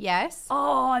 Yes.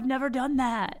 Oh, I've never done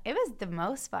that. It was the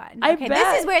most fun. I bet.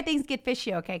 This is where things get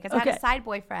fishy, okay? Because I had a side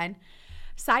boyfriend.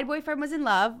 Side boyfriend was in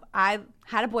love. I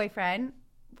had a boyfriend.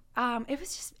 It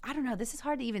was just, I don't know. This is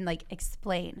hard to even like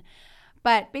explain.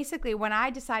 But basically, when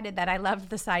I decided that I loved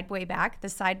the side boy back, the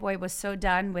side boy was so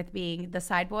done with being the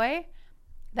side boy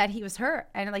that he was hurt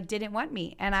and like didn't want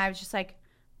me. And I was just like,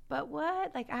 but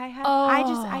what? Like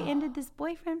I ended this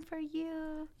boyfriend for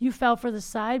you. You fell for the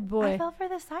side boy. I fell for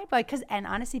the side boy and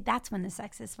honestly, that's when the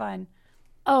sex is fun.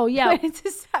 Oh yeah.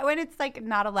 when it's like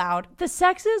not allowed. The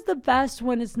sex is the best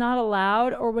when it's not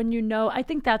allowed or when I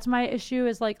think that's my issue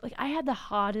is like I had the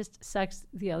hottest sex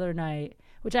the other night,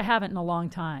 which I haven't in a long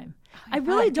time. I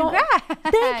really don't.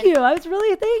 Thank you.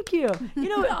 Thank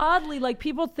you. Oddly, like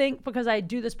people think because I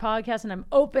do this podcast and I'm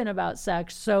open about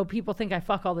sex, so people think I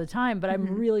fuck all the time, but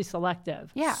I'm really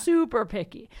selective. Yeah. Super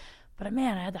picky. But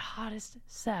man, I had the hottest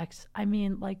sex. I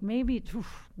mean, like maybe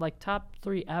like top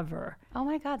 3 ever. Oh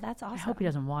my God, that's awesome. I hope he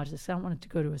doesn't watch this. I don't want it to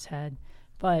go to his head.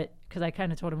 But because I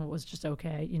kind of told him it was just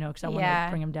okay, because I want to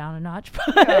bring him down a notch.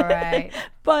 All right.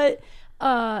 But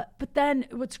then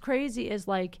what's crazy is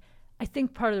like, I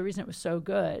think part of the reason it was so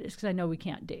good is because I know we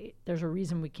can't date. There's a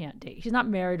reason we can't date. He's not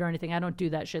married or anything. I don't do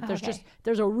that shit.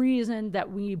 There's a reason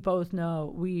that we both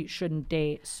know we shouldn't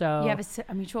date. So you have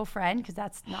a mutual friend because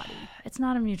that's naughty. It's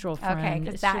not a mutual friend. Okay,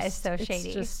 because that is so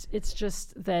shady. It's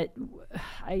just that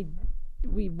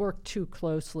we work too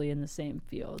closely in the same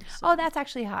field. So. Oh, that's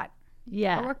actually hot.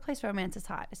 Yeah. A workplace romance is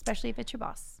hot, especially if it's your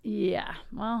boss. Yeah.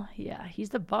 Well, yeah. He's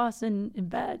the boss in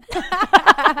bed.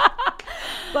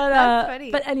 That's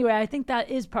funny. But anyway, I think that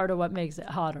is part of what makes it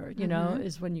hotter, you know,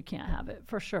 is when you can't have it,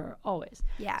 for sure, always.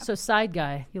 Yeah. So side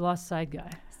guy, you lost side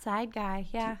guy. Side guy,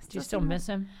 yeah. Do you still miss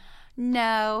him?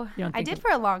 No, I did it-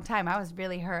 for a long time. I was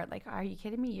really hurt. Like, are you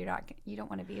kidding me? You don't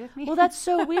want to be with me? Well, that's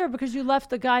so weird because you left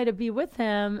the guy to be with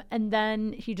him, and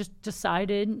then he just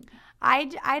decided.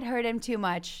 I'd hurt him too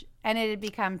much, and it had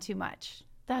become too much.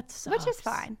 That sucks. Which is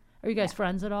fine. Are you guys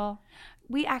friends at all?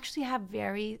 We actually have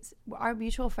our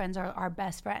mutual friends are our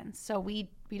best friends. So we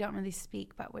don't really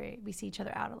speak, but we see each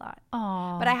other out a lot.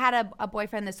 Aww. But I had a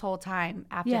boyfriend this whole time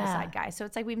after the Yeah. side guy. So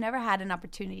it's like we've never had an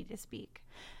opportunity to speak.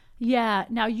 Yeah.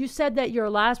 Now, you said that your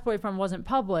last boyfriend wasn't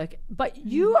public, but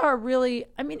you are really,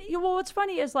 I mean, well, what's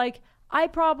funny is like,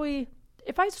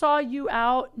 if I saw you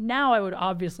out, now I would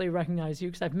obviously recognize you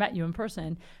because I've met you in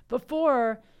person.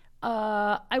 Before,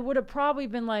 I would have probably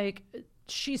been like,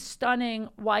 she's stunning.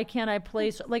 Why can't I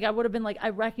place her? Like, I would have been like, I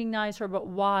recognize her, but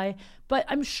why? But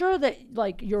I'm sure that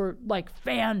like your like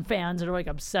fans that are like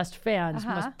obsessed fans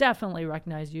must definitely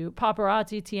recognize you.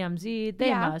 Paparazzi, TMZ,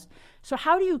 they must. So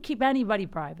how do you keep anybody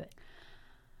private?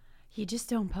 You just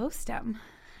don't post them.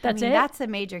 That's it? That's a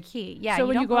major key. Yeah. So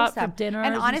when don't you go out post for them. dinners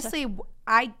and and honestly,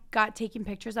 I got taken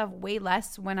pictures of way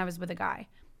less when I was with a guy.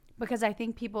 Because I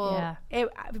think people,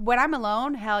 when I'm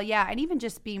alone, hell yeah. And even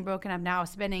just being broken up now,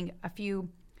 spending a few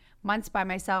months by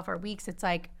myself or weeks, it's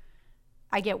like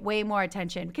I get way more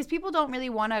attention. Because people don't really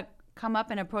want to come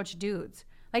up and approach dudes.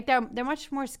 Like they're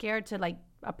much more scared to like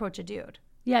approach a dude.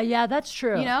 Yeah, that's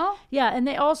true. You know? Yeah, and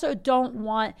they also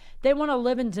they want to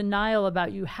live in denial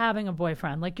about you having a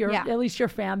boyfriend. Like at least your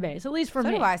fan base, at least for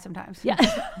me. So do I sometimes. Yeah.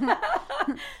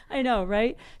 I know,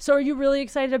 right? So are you really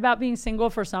excited about being single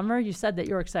for summer? You said that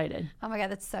you're excited. Oh my God,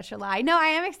 that's such a lie. No, I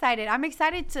am excited. I'm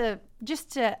excited to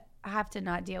have to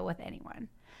not deal with anyone.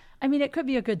 I mean, it could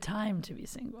be a good time to be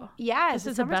single. Yeah, this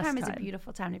is the best summertime is a time.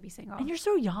 beautiful time to be single. And you're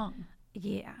so young.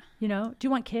 Yeah. You know? Do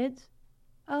you want kids?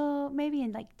 Oh, maybe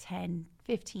in like 10,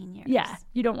 15 years. Yeah,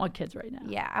 you don't want kids right now.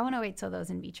 Yeah, I want to wait till those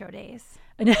in vitro days.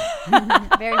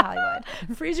 Very Hollywood.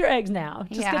 Freeze your eggs now.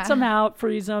 Just Yeah. get some out,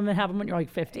 freeze them, and have them when you're like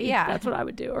 50. Yeah. That's what I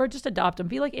would do. Or just adopt them.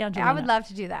 Be like Angelina. I would love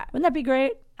to do that. Wouldn't that be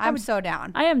great? I'm so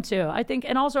down. I am too. I think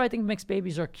mixed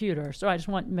babies are cuter. So I just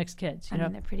want mixed kids. You know?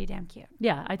 They're pretty damn cute.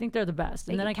 Yeah, I think they're the best.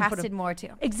 They And then I get can put casted them more too.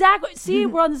 Exactly. See,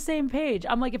 we're on the same page.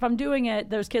 I'm like, if I'm doing it,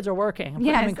 those kids are working. I'm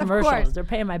putting them in Yes, of commercials. course. They're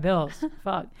paying my bills.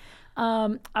 Fuck.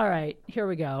 All right, here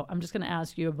we go. I'm just going to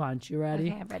ask you a bunch. You ready?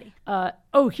 Okay, I'm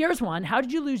ready. Here's one. How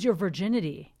did you lose your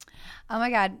virginity? Oh my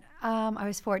God. I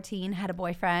was 14, had a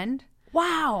boyfriend.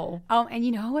 Wow. Oh, and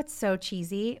you know what's so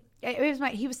cheesy?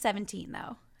 He was 17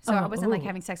 though. So I wasn't like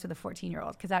having sex with a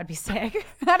 14-year-old because that would be sick.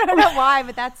 I don't know why,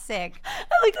 but that's sick.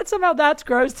 I like that somehow that's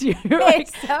gross to you. You're like,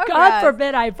 It's so God gross.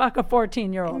 forbid I fuck a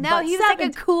 14-year-old. No, but he was like a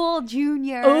cool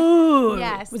junior. Ooh.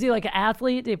 Yes. Was he like an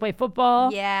athlete? Did he play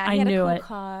football? Yeah, I he had knew a cool it.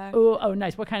 car. Ooh, oh,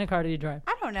 nice. What kind of car did he drive?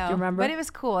 I don't know. Do you remember? But it was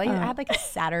cool. He had like a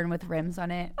Saturn with rims on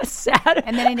it. A Saturn.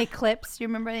 And then an Eclipse. You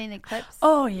remember an Eclipse?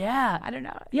 Oh, yeah. I don't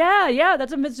know. Yeah,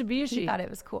 that's a Mitsubishi. He thought it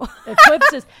was cool.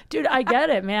 Eclipse is, dude, I get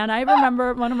it, man. I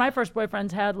remember one of my first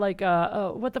boyfriends had like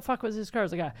what the fuck was his car? It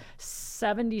was like a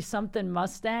 70-something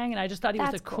Mustang, and I just thought he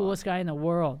was That's the cool. coolest guy in the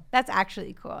world. That's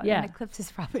actually cool. Yeah. An Eclipse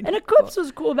is probably An not Eclipse cool.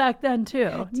 was cool back then too.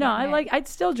 No, Damn it. I'd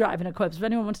still drive an Eclipse. If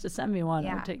anyone wants to send me one, I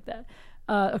Yeah. would take that.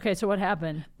 Okay, so what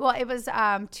happened? Well, it was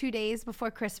 2 days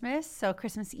before Christmas, so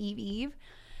Christmas Eve.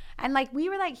 And like we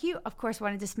were like, he of course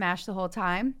wanted to smash the whole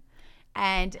time.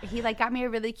 And he like got me a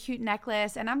really cute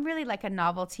necklace, and I'm really like a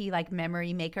novelty, like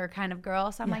memory maker kind of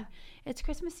girl. So I'm like, it's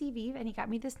Christmas Eve, and he got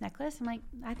me this necklace. I'm like,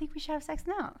 I think we should have sex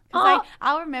now. 'Cause, like,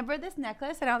 I'll remember this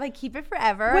necklace, and I'll like keep it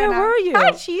forever. Where and were you?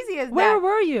 How cheesy is Where that?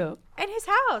 were you? In his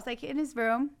house, like in his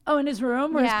room. Oh, in his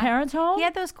room? Were his parents home? He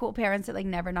had those cool parents that like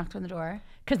never knocked on the door.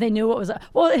 Because they knew what was up.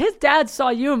 Well, his dad saw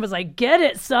you and was like, get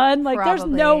it, son. Like, there's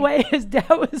no Probably. way his dad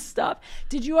was stopped.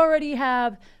 Did you already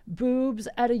have boobs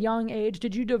at a young age?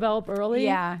 Did you develop early?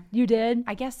 Yeah. You did?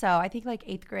 I guess so. I think like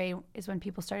 8th grade is when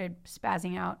people started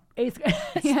spazzing out. 8th grade.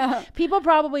 Yeah. People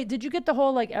probably, did you get the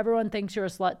whole like everyone thinks you're a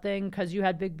slut thing because you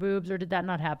had big boobs, or did that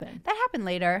not happen? That happened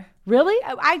later. Really?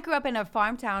 I grew up in a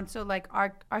farm town, so like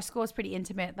our school was pretty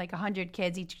intimate, like 100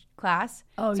 kids each class.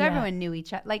 Oh, so yeah. everyone knew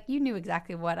each other. Like you knew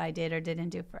exactly what I did or didn't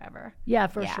do forever. Yeah,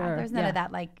 for sure. There's none Yeah. of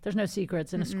that like. There's no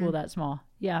secrets in a school that small.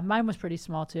 Yeah, mine was pretty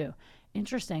small too.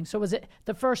 Interesting. So was it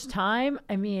the first time?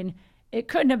 I mean, it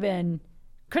couldn't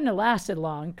have lasted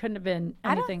long. Couldn't have been anything.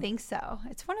 I don't think so.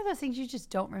 It's one of those things you just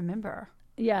don't remember.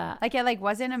 Yeah. Like it like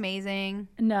wasn't amazing.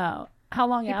 No. How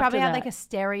long He after probably had that? like a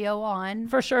stereo on.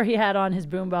 For sure, he had on his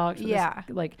boombox. Yeah.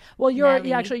 Well, you're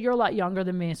Nelly. actually you're a lot younger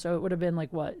than me, so it would have been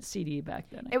like what CD back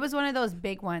then. It was one of those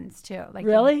big ones too. Like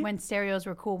Really? when stereos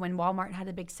were cool, when Walmart had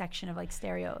a big section of like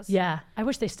stereos. Yeah, I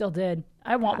wish they still did.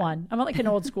 I want one. I want like an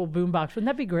old school boombox. Wouldn't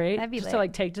that be great? That'd be just lit. to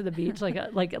like take to the beach,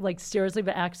 like seriously,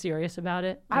 but act serious about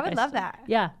it. I Like, would love that.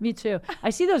 Yeah, me too. I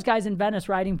see those guys in Venice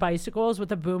riding bicycles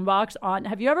with a boombox on.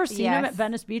 Have you ever seen them at Yes.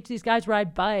 Venice Beach? These guys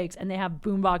ride bikes and they have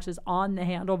boomboxes on the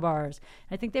handlebars.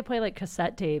 I think they play like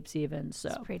cassette tapes even. So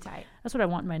It's pretty tight. that's what I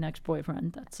want in my next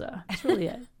boyfriend. That's really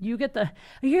it. You get the.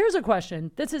 Here's a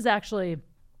question. This is actually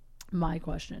my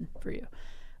question for you.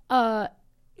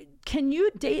 Can you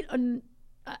date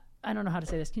I don't know how to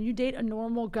say this. Can you date a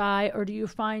normal guy, or do you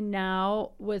find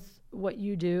now with what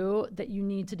you do that you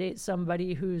need to date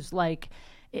somebody who's like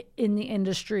in the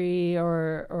industry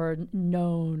or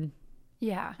known?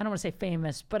 Yeah. I don't want to say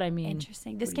famous, but I mean.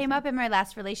 Interesting. This came up in my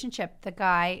last relationship. The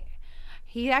guy,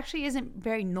 he actually isn't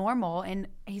very normal, and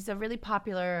he's a really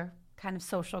popular kind of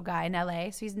social guy in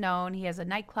LA. So he's known. He has a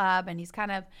nightclub, and he's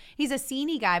a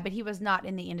sceney guy, but he was not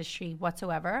in the industry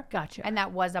whatsoever. Gotcha. And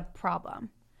that was a problem.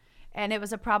 And it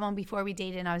was a problem before we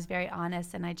dated, and I was very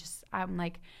honest. And I'm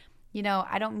like,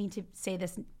 I don't mean to say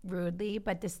this rudely,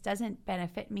 but this doesn't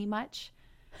benefit me much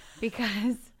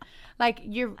because like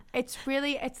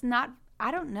it's not,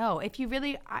 I don't know. If you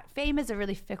really, fame is a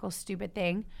really fickle, stupid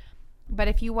thing. But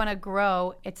if you want to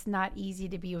grow, it's not easy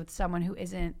to be with someone who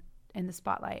isn't in the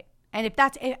spotlight. And if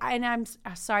that's, and I'm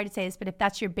sorry to say this, but if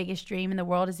that's your biggest dream in the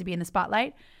world is to be in the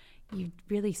spotlight, you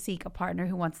really seek a partner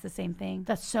who wants the same thing.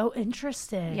 That's so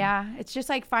interesting. Yeah. It's just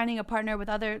like finding a partner with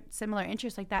other similar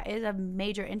interests. Like that is a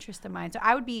major interest of mine. So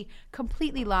I would be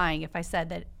completely lying if I said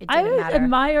that it I didn't matter.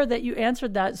 admire that you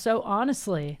answered that so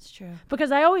honestly. It's true.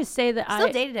 Because I always say that Still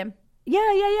dated him.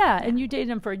 Yeah. And you dated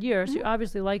him for years. You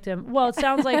obviously liked him. Well, it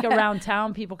sounds like around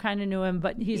town people kind of knew him,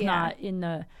 but he's not in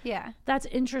the. Yeah. That's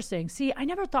interesting. See, I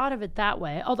never thought of it that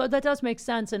way. Although that does make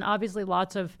sense, and obviously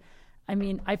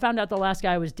I found out the last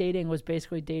guy I was dating was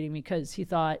basically dating me because he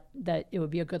thought that it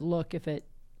would be a good look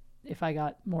if I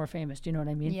got more famous. Do you know what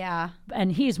I mean? Yeah. And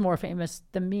he's more famous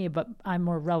than me, but I'm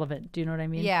more relevant. Do you know what I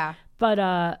mean? Yeah.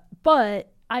 But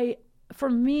for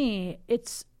me,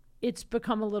 it's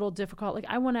become a little difficult. Like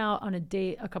I went out on a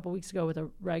date a couple weeks ago with a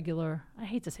regular, I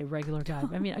hate to say regular guy,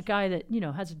 but I mean a guy that,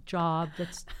 has a job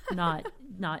that's not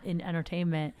in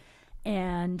entertainment.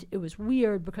 And it was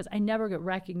weird because I never get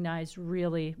recognized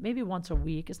really, maybe once a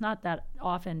week. It's not that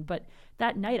often, but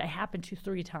that night I happened to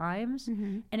 3 times,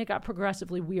 and it got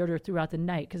progressively weirder throughout the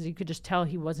night because you could just tell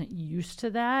he wasn't used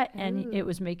to that, and it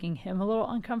was making him a little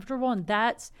uncomfortable. And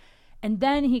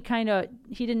then he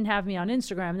didn't have me on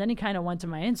Instagram, and then he kind of went to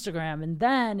my Instagram, and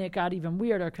then it got even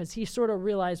weirder because he sort of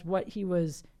realized he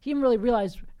didn't really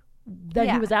realize that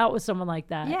he was out with someone like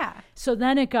that. Yeah. So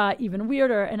then it got even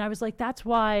weirder, and I was like, that's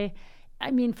why,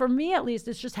 for me at least,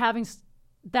 it's just having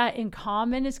that in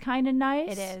common is kind of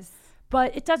nice. It is.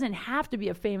 But it doesn't have to be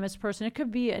a famous person. It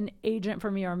could be an agent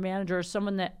for me or a manager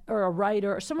or or a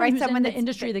writer or someone who's in the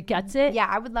industry that gets it. Yeah,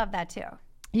 I would love that too.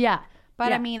 Yeah.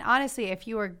 But honestly, if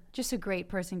you were just a great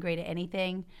person, great at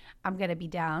anything, I'm going to be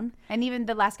down. And even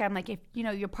the last guy, I'm like, if,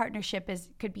 your partnership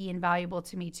could be invaluable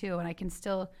to me too, and I can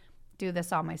still do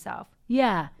this all myself.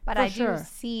 Yeah. But I do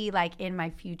see like in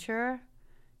my future.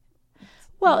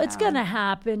 Well, it's going to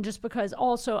happen just because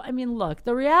also, look,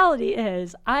 the reality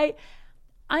is I'm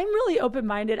really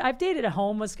open-minded. I've dated a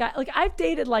homeless guy. Like I've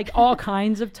dated like all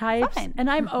kinds of types. Fine. And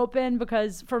I'm open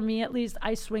because for me at least,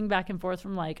 I swing back and forth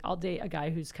from like, I'll date a guy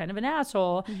who's kind of an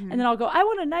asshole. And then I'll go, I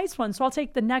want a nice one. So I'll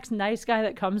take the next nice guy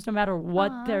that comes no matter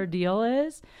what their deal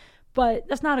is. But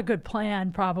that's not a good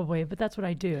plan probably, but that's what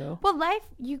I do. Well,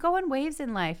 you go in waves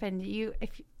in life, and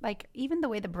even the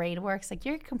way the brain works, like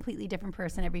you're a completely different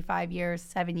person every 5 years,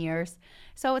 7 years.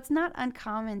 So it's not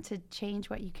uncommon to change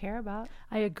what you care about.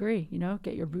 I agree.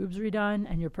 Get your boobs redone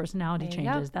and your personality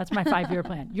changes. That's my 5-year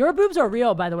plan. Your boobs are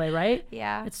real, by the way, right?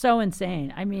 Yeah. It's so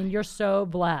insane. You're so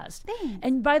blessed. Thanks.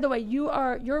 And by the way,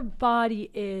 your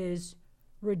body is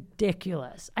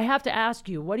ridiculous. I have to ask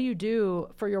you, what do you do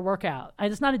for your workout?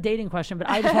 It's not a dating question, but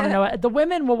I just want to know. The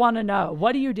women will want to know.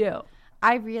 What do you do?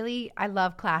 I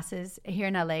love classes here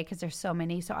in LA because there's so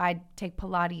many. So I take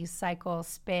Pilates, cycle,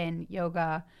 spin,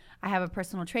 yoga. I have a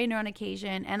personal trainer on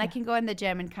occasion, and I can go in the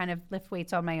gym and kind of lift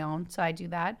weights on my own. So I do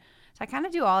that. So I kind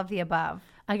of do all of the above.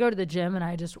 I go to the gym and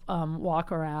I just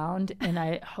walk around, and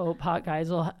I hope hot guys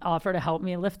will offer to help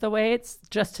me lift the weights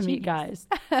just to meet guys.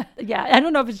 Yeah, I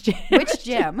don't know if it's genius. Which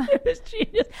gym? It's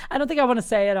genius. I don't think I want to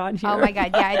say it on here. Oh my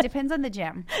God. Yeah, it depends on the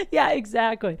gym. Yeah,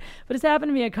 exactly. But it's happened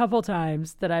to me a couple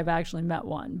times that I've actually met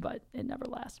one, but it never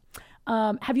lasts.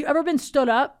 Have you ever been stood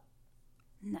up?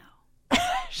 No.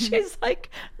 She's like,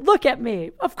 look at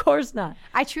me. Of course not.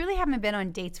 I truly haven't been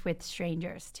on dates with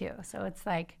strangers too. So it's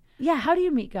like, yeah. How do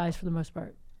you meet guys for the most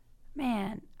part?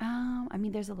 man, I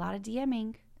mean, there's a lot of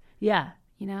DMing, Yeah.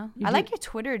 you know? I like your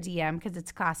Twitter DM because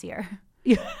it's classier.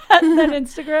 Than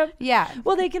Instagram? Yeah.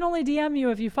 Well, they can only DM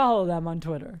you if you follow them on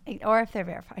Twitter. Or if they're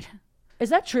verified. Is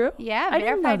that true? Yeah, I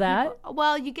didn't know that. People.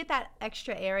 Well, you get that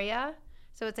extra area.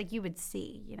 So it's like you would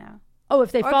see, you know? Oh,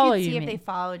 if they Or follow if you. you see if they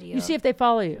followed you. You see if they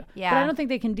follow you. Yeah. But I don't think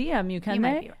they can DM you, can You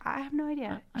they? might be. I have no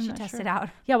idea. I'm You should not test sure. it out.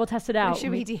 Yeah, we'll test it out. Should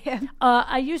we DM?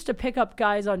 I used to pick up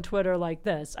guys on Twitter like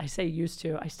this. I say used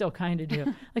to. I still kind of do.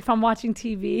 Like if I'm watching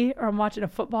TV or I'm watching a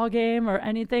football game or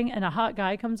anything and a hot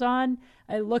guy comes on,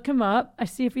 I look him up. I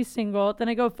see if he's single. Then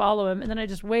I go follow him and then I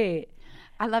just wait.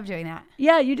 I love doing that.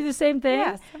 Yeah, you do the same thing?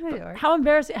 Yes, sometimes it works. How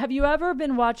embarrassing. Have you ever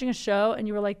been watching a show and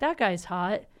you were like, that guy's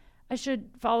hot. I should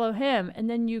follow him. And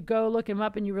then you go look him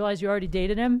up and you realize you already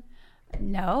dated him?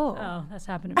 No. Oh, that's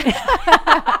happened to me.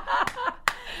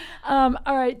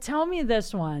 All right, tell me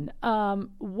this one. Have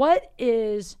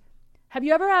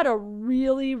you ever had a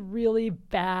really, really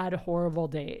bad, horrible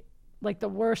date? Like the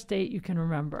worst date you can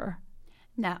remember?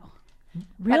 No.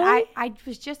 Really? But I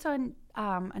was just on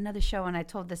another show and I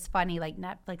told this funny like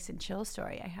Netflix and chill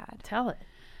story I had. Tell it.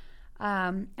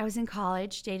 I was in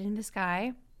college dating this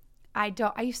guy. I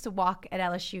used to walk at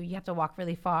LSU. You have to walk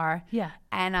really far. Yeah.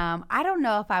 And I don't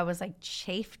know if I was like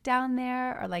chafed down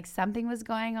there or like something was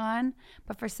going on,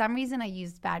 but for some reason I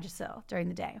used Vagisil during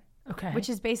the day. Okay. Which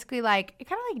is basically like, it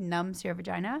kind of like numbs your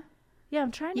vagina. Yeah,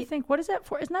 I'm trying to think. What is that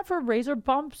for? Isn't that for razor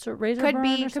bumps or razor Could burn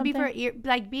be or something? for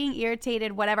like being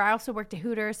irritated, whatever. I also worked at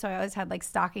Hooters, so I always had like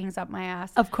stockings up my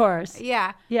ass. Of course.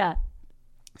 Yeah. Yeah.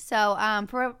 So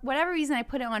for whatever reason, I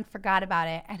put it on, forgot about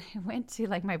it, and I went to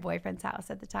like my boyfriend's house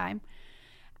at the time,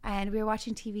 and we were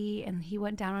watching TV, and he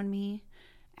went down on me,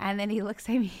 and then he looks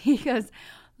at me, he goes,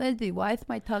 "Lindsey, why is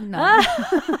my tongue numb?"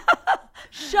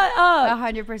 Shut up.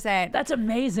 100%. That's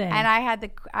amazing. And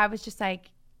I was just like,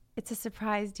 "It's a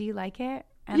surprise. Do you like it?"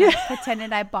 And I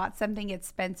pretended I bought something at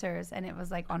Spencer's, and it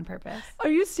was like on purpose. Are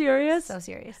you serious? So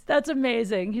serious. That's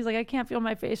amazing. He's like, I can't feel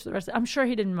my face for the rest of I'm sure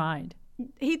he didn't mind.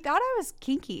 He thought I was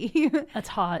kinky. That's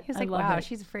hot. He was I like, love wow, it.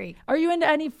 she's a freak. Are you into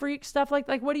any freak stuff? Like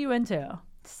what are you into?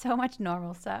 So much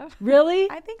normal stuff. Really?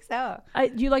 I think so.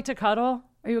 Do you like to cuddle?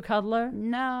 Are you a cuddler?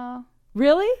 No.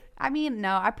 Really? I mean,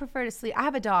 no, I prefer to sleep. I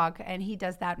have a dog, and he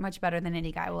does that much better than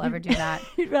any guy will ever do that.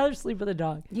 You'd rather sleep with a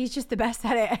dog. He's just the best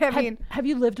at it. I mean, Have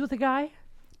you lived with a guy?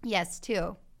 yes,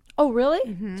 too. Oh, really?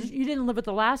 You didn't live with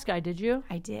the last guy, did you?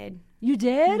 I did. You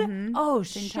did? Oh,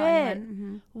 shit.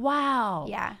 Italian. Wow.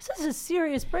 Yeah. This is a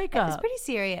serious breakup. It's pretty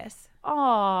serious. Oh,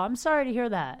 I'm sorry to hear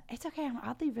that. It's okay. I'm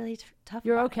oddly really tough.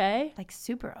 You're about it. okay? Like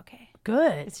super okay.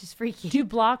 Good. It's just freaky. Do you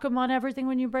block him on everything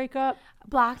when you break up?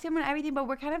 Blocked him and everything, but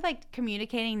we're kind of like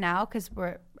communicating now because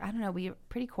we're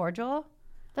pretty cordial.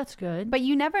 That's good. But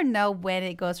you never know when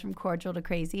it goes from cordial to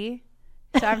crazy.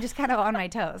 So I'm just kind of on my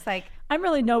toes. Like, I'm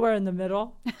really nowhere in the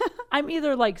middle. I'm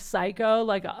either like psycho,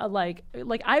 like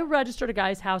I registered a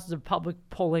guy's house as a public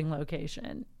polling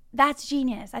location. that's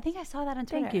genius. I think I saw that on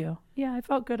Twitter. Thank you. Yeah, I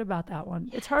felt good about that one.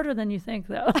 It's harder than you think,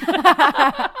 though,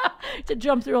 to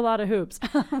jump through a lot of hoops.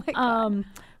 Oh my God.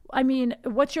 I mean,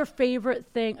 what's your favorite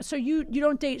thing? So you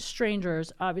don't date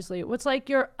strangers, obviously. What's like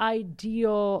your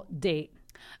ideal date?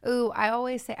 Ooh, I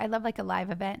always say I love like a live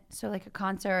event. So like a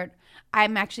concert.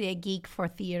 I'm actually a geek for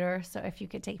theater. So if you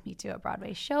could take me to a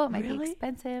Broadway show, it might be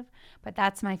expensive. But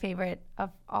that's my favorite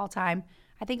of all time.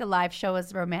 I think a live show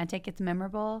is romantic. It's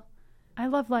memorable. I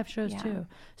love live shows too.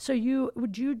 So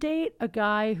would you date a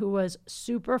guy who was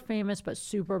super famous but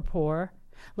super poor?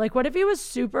 Like, what if he was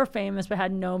super famous but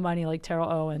had no money, like Terrell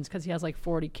Owens, because he has like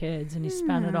 40 kids and he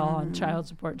spent it all on child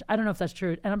support? I don't know if that's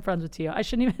true. And I'm friends with Tio. I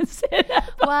shouldn't even say that.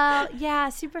 Well, yeah,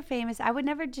 super famous. I would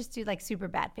never just do like super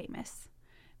bad famous,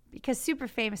 because super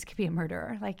famous could be a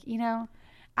murderer. Like, you know,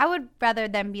 I would rather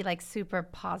them be like super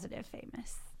positive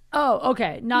famous. Oh,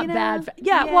 okay. Not You know? bad.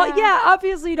 Yeah, Yeah. well, yeah,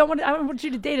 obviously I don't want you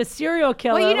to date a serial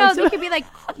killer. Well, you know, like, they could be like,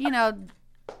 you know,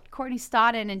 Courtney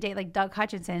Stodden and date like Doug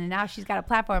Hutchinson, and now she's got a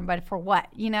platform, but for what,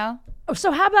 you know?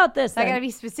 So how about this I then? gotta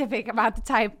be specific about the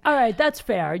type. All right, that's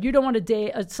fair. You don't want to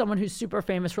date someone who's super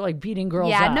famous for like beating girls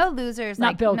Yeah, up. no losers. Not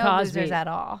like, Bill no Cosby. losers at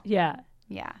all. Yeah.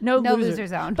 Yeah. No loser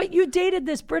zone. But you dated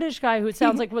this British guy who it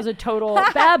sounds like was a total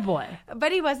bad boy.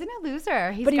 But he wasn't a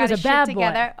loser. He's But he got was his a bad shit boy.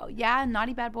 together. Oh, yeah,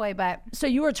 naughty bad boy, but So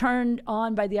you were turned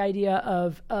on by the idea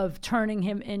of turning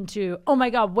him into, oh my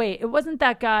God, wait, it wasn't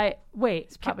that guy. Wait,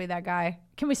 it's probably that guy.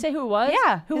 can we say who it was?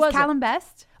 Yeah. Who Is was Callum it?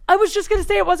 Best? I was just going to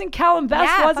say it wasn't Callum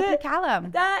Best, was fucking it?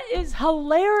 Callum. That is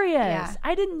hilarious. Yeah.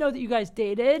 I didn't know that you guys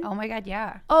dated. Oh my God,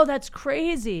 yeah. Oh, that's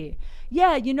crazy.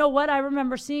 Yeah, you know what? I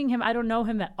remember seeing him. I don't know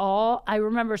him at all. I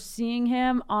remember seeing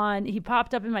him he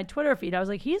popped up in my Twitter feed. I was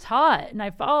like, he's hot. And I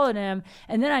followed him.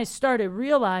 And then I started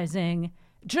realizing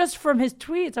just from his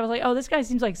tweets, I was like, oh, this guy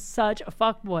seems like such a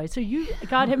fuckboy. So you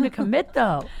got him to commit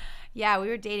though. Yeah, we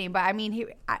were dating. But I mean,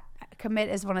 commit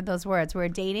is one of those words. We're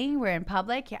dating. We're in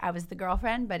public. I was the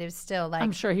girlfriend, but it was still like.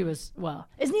 I'm sure he was,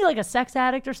 isn't he like a sex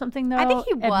addict or something though? I think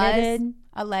he Admitted?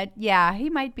 was. Yeah, he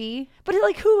might be. But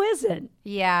like, who isn't?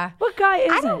 Yeah. What guy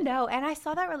isn't? I don't know. And I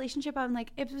saw that relationship. I'm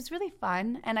like, it was really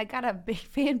fun. And I got a big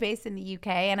fan base in the UK.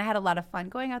 And I had a lot of fun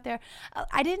going out there.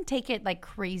 I didn't take it like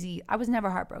crazy. I was never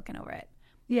heartbroken over it.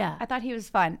 Yeah. I thought he was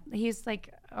fun. He's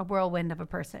like a whirlwind of a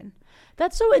person.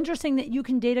 That's so interesting that you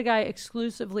can date a guy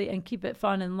exclusively and keep it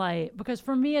fun and light. Because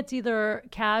for me, it's either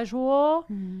casual,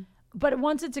 but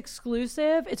once it's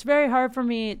exclusive, it's very hard for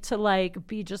me to like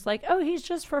be just like, oh, he's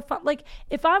just for fun. Like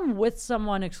if I'm with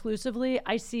someone exclusively,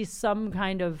 I see some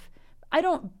kind of, I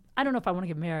don't know if I want to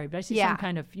get married, but I see some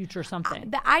kind of future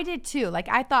something. I did too. Like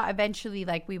I thought eventually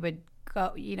like we would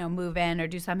go, move in or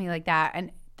do something like that.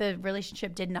 And the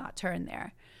relationship did not turn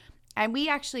there. And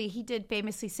he did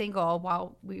Famously Single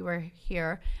while we were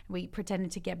here. We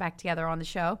pretended to get back together on the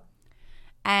show.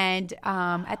 And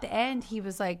at the end, he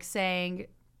was like saying,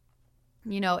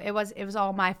 it was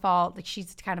all my fault. Like,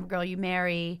 she's the kind of girl you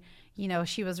marry.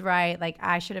 She was right. Like,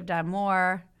 I should have done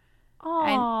more.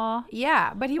 Aww.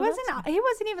 Yeah, but he wasn't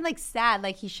even like sad.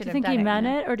 Like he should have done it. Do you think he meant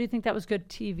it, or do you think that was good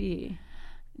TV?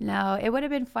 No, it would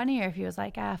have been funnier if he was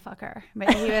like, fuck her.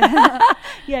 But he would.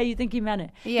 Yeah, you think he meant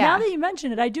it. Yeah. Now that you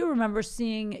mention it, I do remember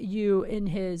seeing you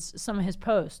in some of his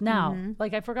posts. Now,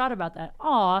 like I forgot about that.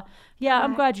 Aw, yeah,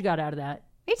 I'm glad you got out of that.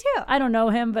 Me too. I don't know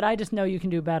him, but I just know you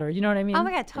can do better. You know what I mean? Oh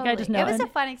my God, totally. Like, I just know it was a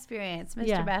fun experience,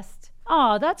 Mr. Best.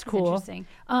 Oh, that's cool. Interesting.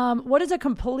 What is a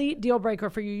complete deal breaker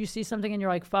for you? You see something and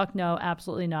you're like, fuck no,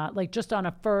 absolutely not. Like just on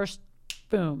a first,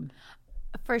 boom.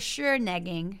 For sure,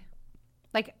 negging.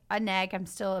 Like a neg, I'm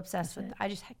still obsessed with. I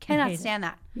just cannot stand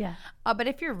that. Yeah. But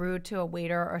if you're rude to a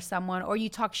waiter or someone, or you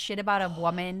talk shit about a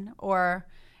woman, or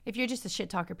if you're just a shit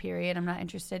talker, period, I'm not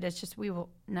interested. It's just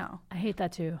no. I hate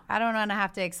that too. I don't want to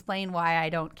have to explain why I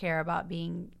don't care about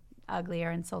being ugly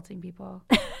or insulting people.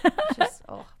 It's just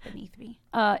beneath me.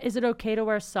 Is it okay to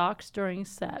wear socks during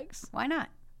sex? Why not?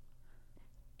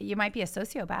 You might be a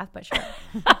sociopath, but sure.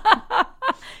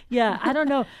 Yeah, I don't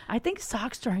know. I think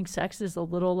socks during sex is a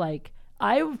little like,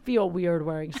 I feel weird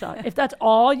wearing socks. If that's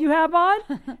all you have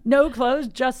on, no clothes,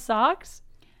 just socks.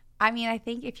 I mean, I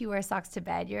think if you wear socks to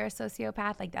bed, you're a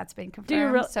sociopath. Like that's been confirmed. Do you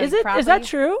really? So is that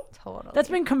true? Totally. That's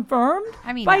been confirmed.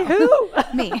 I mean, by who?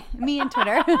 Me and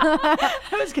Twitter. I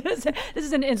was gonna say this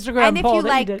is an Instagram and poll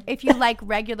that you did. if you like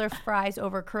regular fries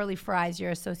over curly fries, you're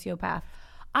a sociopath.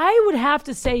 I would have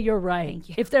to say you're right. Thank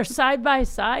you. If they're side by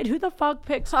side, who the fuck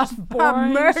picks just A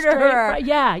boring murderer?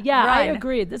 Yeah, I Run.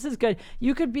 agree. This is good.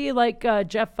 You could be like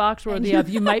Jeff Foxworthy of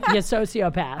you might be a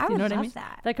sociopath. You know what I mean?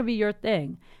 That could be your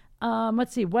thing.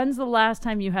 Let's see. When's the last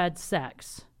time you had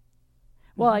sex?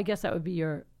 Well, I guess that would be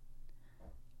your.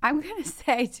 I'm gonna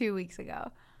say 2 weeks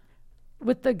ago.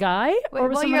 With the guy, or with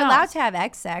well, someone you're allowed else? to have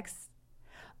X sex.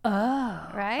 Oh,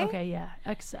 right. Okay, yeah,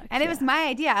 sex. And it was my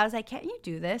idea. I was like, "Can't you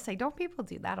do this? Like, don't people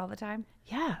do that all the time?"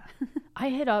 Yeah, I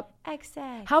hit up X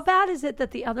sex. How bad is it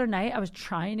that the other night I was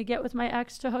trying to get with my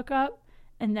ex to hook up,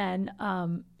 and then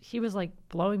he was like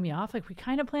blowing me off. Like we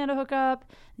kind of planned to hook up,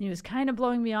 and he was kind of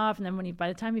blowing me off. And then by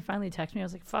the time he finally texted me, I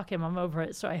was like, "Fuck him, I'm over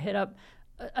it." So I hit up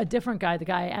a different guy, the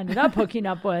guy I ended up hooking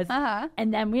up with,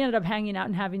 and then we ended up hanging out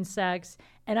and having sex.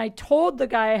 And I told the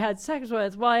guy I had sex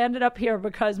with, well, I ended up here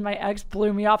because my ex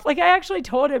blew me off. Like I actually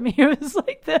told him he was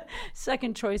like the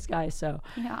second choice guy. So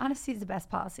honesty is the best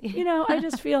policy. I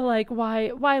just feel like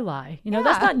why lie?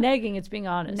 That's not negging; it's being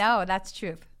honest. No, that's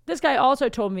truth. This guy also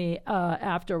told me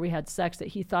after we had sex that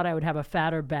he thought I would have a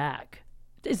fatter back.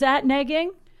 Is that negging?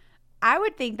 I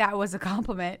would think that was a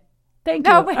compliment. Thank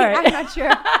you. No, wait, right. I'm not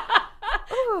sure.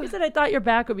 He said, I thought your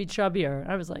back would be chubbier.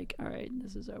 I was like, all right,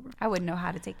 this is over. I wouldn't know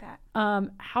how to take that.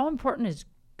 How important is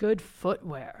good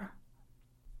footwear?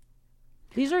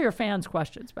 These are your fans'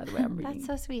 questions, by the way. I'm reading. That's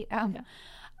so sweet. Yeah.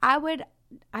 I would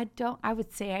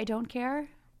say I don't care,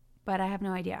 but I have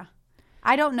no idea.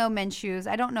 I don't know men's shoes.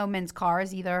 I don't know men's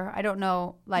cars either. I don't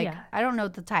know, I don't know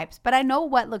the types, but I know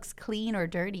what looks clean or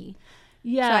dirty.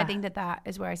 Yeah. So I think that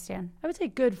is where I stand. I would say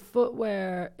good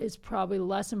footwear is probably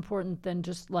less important than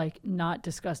just like not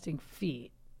disgusting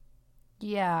feet.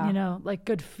 Yeah. Like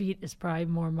good feet is probably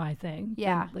more my thing.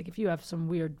 Yeah. Like if you have some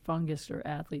weird fungus or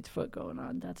athlete's foot going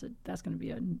on, that's going to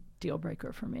be a deal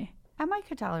breaker for me. I might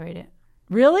could tolerate it.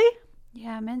 Really?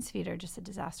 Yeah, men's feet are just a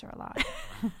disaster a lot.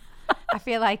 I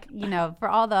feel like, for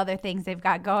all the other things they've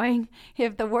got going,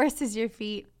 if the worst is your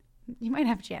feet, you might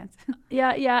have a chance.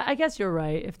 Yeah, I guess you're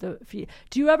right.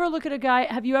 Do you ever look at a guy,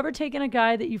 have you ever taken a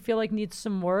guy that you feel like needs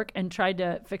some work and tried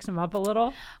to fix him up a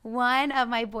little? One of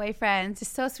my boyfriends is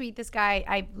so sweet. This guy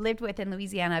I lived with in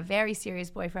Louisiana, a very serious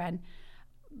boyfriend.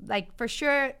 Like, for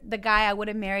sure, the guy I would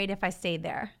have married if I stayed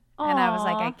there. Aww. And I was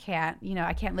like, I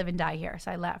can't live and die here.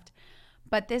 So I left.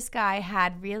 But this guy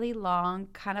had really long,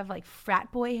 kind of like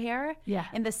frat boy hair. Yeah.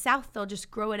 In the South, they'll just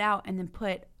grow it out and then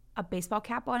put a baseball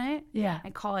cap on it. Yeah.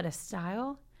 And call it a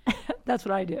style. That's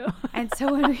what I do. And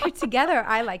so when we were together,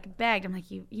 I like begged. I'm like,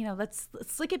 let's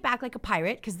slick it back like a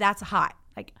pirate, because that's hot.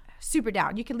 Like, super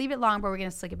down. You can leave it long, but we're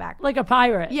going to slick it back. Like a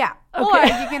pirate. Yeah. Okay. Or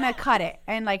you're going to cut it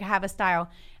and like have a style.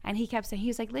 And he kept saying, he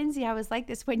was like, Lindsay, I was like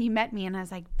this when you met me. And I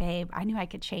was like, babe, I knew I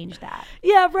could change that.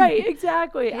 Yeah, right.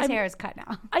 Exactly. His hair is cut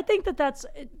now. I think that's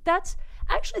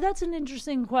an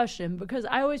interesting question, because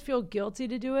I always feel guilty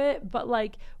to do it. But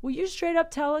like, will you straight up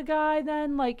tell a guy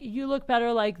then, like, you look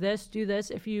better like this, do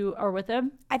this, if you are with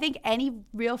him? I think any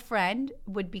real friend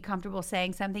would be comfortable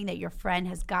saying something that your friend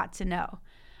has got to know.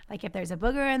 Like, if there's a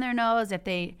booger in their nose, if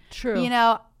they, True.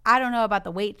 I don't know about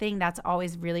the weight thing. That's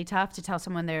always really tough to tell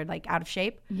someone they're like out of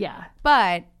shape. Yeah.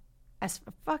 But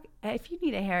if you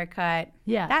need a haircut,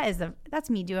 yeah,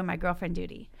 that's me doing my girlfriend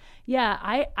duty. Yeah.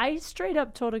 I straight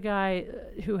up told a guy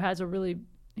who has a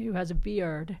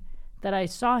beard that I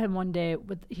saw him one day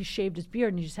he shaved his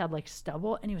beard and he just had like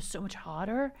stubble and he was so much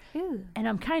hotter. Ew. And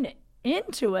I'm kind of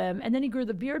into him, and then he grew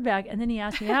the beard back, and then he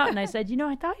asked me out, and I said,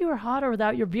 I thought you were hotter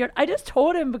without your beard. I just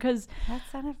told him because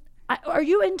are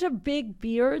you into big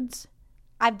beards?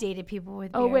 I've dated people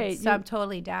with beards. Oh wait, so I'm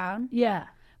totally down. Yeah,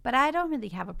 but I don't really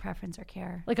have a preference or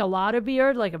care. Like a lot of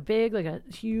beard, like a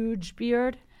huge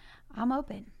beard. I'm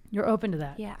open. You're open to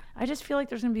that? Yeah. I just feel like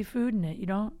there's gonna be food in it. You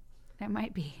don't? There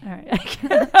might be. All right, I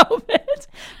can't help it.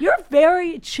 You're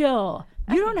very chill.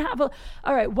 You don't have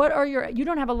you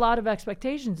don't have a lot of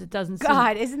expectations. It doesn't seem.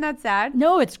 God, isn't that sad?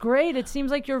 No, it's great. It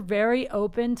seems like you're very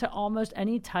open to almost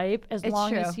any type, as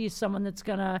long as he's someone that's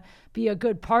going to be a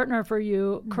good partner for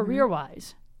you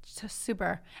career-wise. So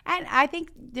super. And I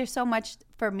think there's so much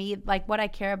for me, like what I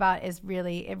care about is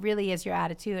it really is your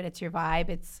attitude. It's your vibe.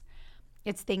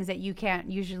 It's things that you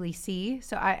can't usually see.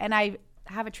 So I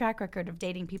have a track record of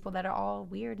dating people that are all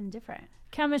weird and different.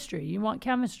 Chemistry. You want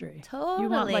chemistry. Totally. You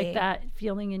want like that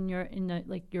feeling in your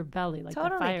belly, like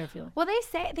that fire feeling. Well,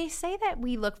 they say that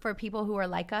we look for people who are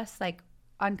like us, like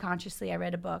unconsciously. I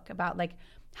read a book about like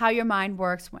how your mind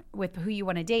works with who you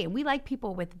want to date, and we like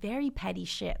people with very petty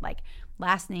shit, like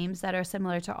last names that are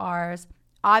similar to ours.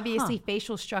 Obviously,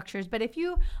 facial structures. But if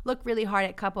you look really hard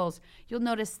at couples, you'll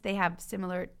notice they have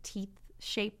similar teeth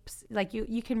shapes. Like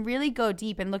you can really go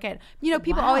deep and look at.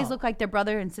 People always look like their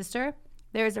brother and sister.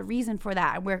 There is a reason for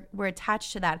that. We're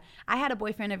attached to that. I had a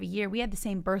boyfriend of a year. We had the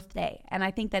same birthday. And I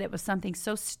think that it was something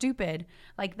so stupid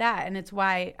like that. And it's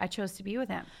why I chose to be with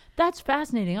him. That's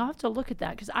fascinating. I'll have to look at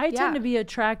that, because I tend to be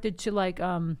attracted to like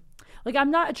I'm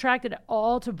not attracted at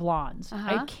all to blondes.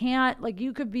 I can't, like,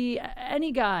 you could be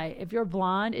any guy. If you're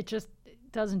blonde, it just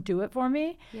doesn't do it for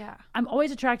me. Yeah. I'm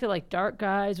always attracted to like dark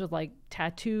guys with like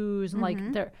tattoos and like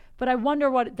but I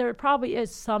wonder there probably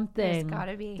is something. There's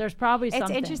gotta be. There's probably something.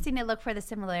 It's interesting to look for the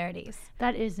similarities.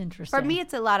 That is interesting. For me,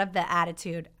 it's a lot of the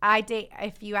attitude.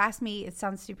 If you ask me, it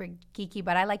sounds super geeky,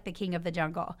 but I like the king of the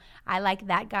jungle. I like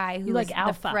that guy who like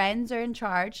alpha. The friends are in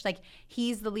charge. Like,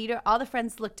 he's the leader. All the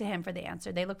friends look to him for the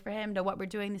answer. They look for him to what we're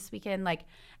doing this weekend. Like,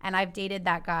 and I've dated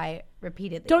that guy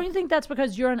repeatedly. Don't you think that's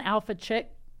because you're an alpha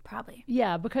chick? Probably.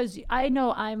 Yeah, because I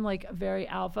know I'm like very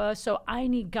alpha, so I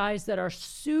need guys that are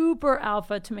super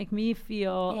alpha to make me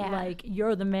feel like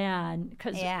you're the man.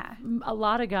 Because a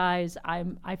lot of guys,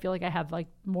 I feel like I have like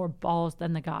more balls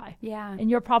than the guy. Yeah, and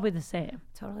you're probably the same.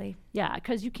 Totally. Yeah,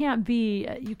 because you can't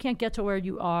get to where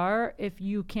you are if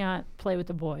you can't play with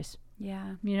the boys.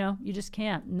 Yeah, you just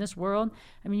can't in this world.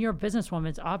 I mean, you're a businesswoman.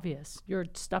 It's obvious. Your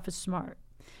stuff is smart.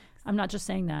 I'm not just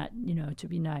saying that, to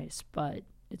be nice, but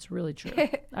it's really true.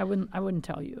 I wouldn't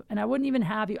tell you. And I wouldn't even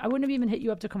have you. I wouldn't have even hit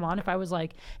you up to come on if I was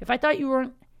like, if I thought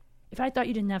you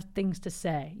didn't have things to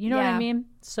say. You know what I mean?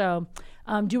 So,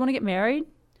 do you want to get married?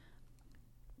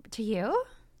 To you?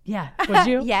 Yeah. Would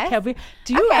you? Yes. Have you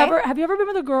ever been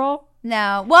with a girl?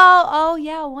 No.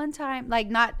 Well, one time. Like,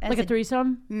 not as like a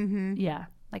threesome? Mm-hmm. Yeah.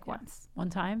 Like once. One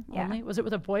time Yeah. only? Was it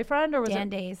with a boyfriend or was Dan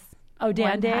it? days. Oh,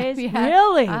 Dan days? Yeah.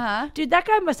 Really? Uh-huh. Dude, that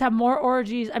guy must have more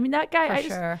orgies. I mean, that guy. For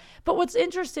sure. But what's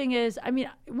interesting is, I mean,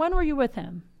 when were you with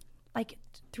him? Like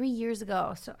 3 years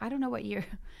ago. So I don't know what year.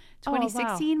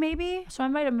 2016 maybe. So I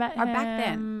might have met him back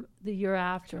then. the year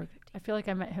after. I feel like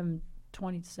I met him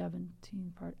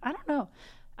 2017 party. I don't know.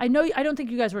 I don't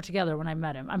think you guys were together when I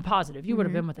met him. I'm positive you would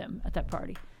have been with him at that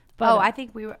party. But I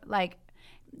think we were like,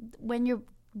 when you're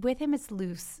with him, it's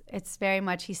loose. It's very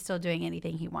much he's still doing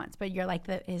anything he wants, but you're like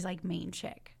his like main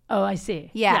chick. Oh, I see.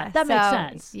 Yeah, that makes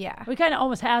sense. Yeah, we kind of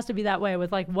almost has to be that way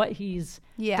with like what he's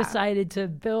decided to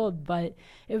build. But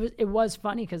it was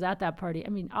funny because at that party, I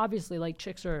mean, obviously, like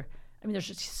chicks are. I mean, they're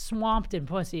just swamped in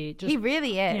pussy. He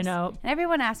really is. You know, and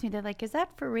everyone asked me, they're like, "Is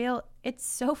that for real?" It's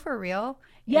so for real.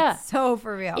 Yeah, it's so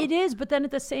for real. It is. But then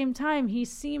at the same time, he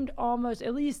seemed almost,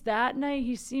 at least that night,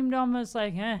 he seemed almost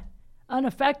like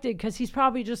unaffected because he's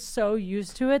probably just so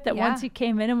used to it that once he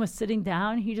came in and was sitting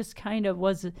down, he just kind of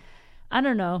was. I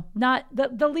don't know, not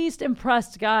the least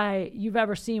impressed guy you've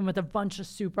ever seen with a bunch of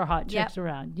super hot chicks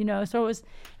around, you know? So it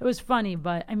was funny,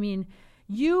 but I mean,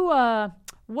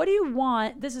 what do you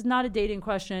want? This is not a dating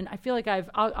question. I feel like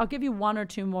I'll give you one or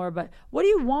two more, but what do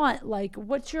you want? Like,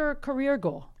 what's your career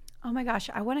goal? Oh my gosh,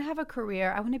 I want to have a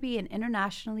career. I want to be an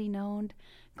internationally known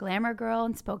glamour girl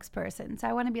and spokesperson. So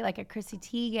I want to be like a Chrissy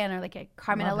Teigen or like a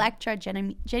Carmen Electra,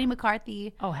 Jenny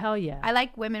McCarthy. Oh, hell yeah. I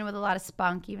like women with a lot of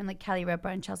spunk, even like Kelly Ripa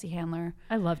and Chelsea Handler.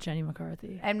 I love Jenny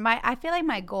McCarthy. And I feel like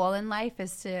my goal in life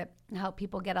is to help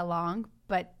people get along,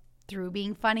 but through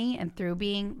being funny and through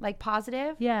being like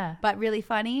positive. Yeah. But really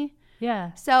funny.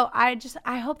 Yeah. So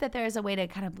I hope that there is a way to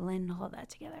kind of blend all that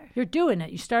together. You're doing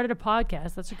it. You started a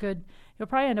podcast. You'll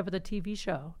probably end up with a TV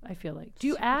show, I feel like. Do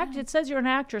you act? It says you're an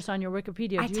actress on your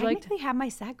Wikipedia. I technically have my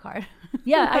SAG card.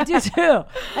 Yeah, I do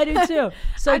too.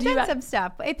 So I've done some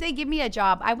stuff. If they give me a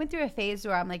job, I went through a phase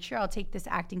where I'm like, sure, I'll take this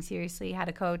acting seriously. Had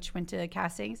a coach, went to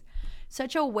castings.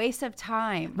 Such a waste of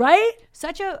time. Right?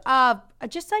 Such a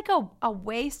just like a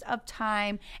waste of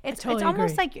time. It's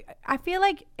almost like, I feel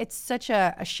like it's such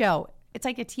a show. It's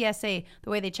like a TSA, the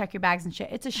way they check your bags and shit.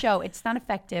 It's a show. It's not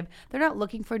effective. They're not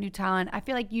looking for new talent. I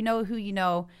feel like you know who you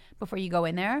know before you go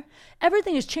in there.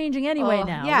 Everything is changing anyway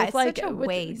now. Yeah, it's like, such a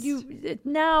waste.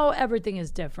 Now everything is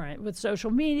different with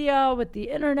social media, with the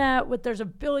internet, there's a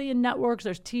billion networks,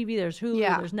 there's TV, there's Hulu,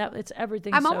 there's Netflix, it's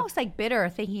everything. I'm almost like bitter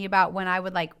thinking about when I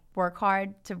would like work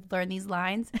hard to learn these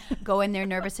lines, go in there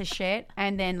nervous as shit,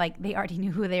 and then like they already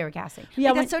knew who they were casting.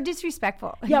 Yeah, like, that's so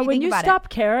disrespectful. Yeah, when you stop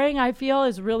caring, I feel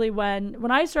is really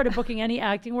when I started booking any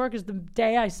acting work is the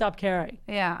day I stopped caring.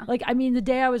 Yeah. Like, I mean, the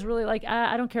day I was really like,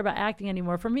 I don't care about acting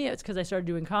anymore. For me, it's because I started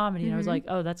doing comedy and I was like,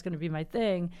 oh, that's going to be my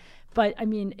thing. But I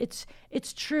mean, it's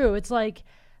true. It's like,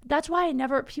 that's why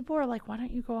people are like, why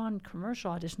don't you go on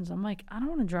commercial auditions? I'm like, I don't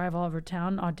want to drive all over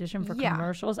town and audition for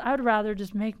commercials. I would rather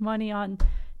just make money on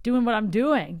doing what I'm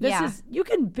doing. You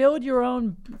can build your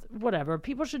own, whatever.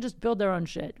 People should just build their own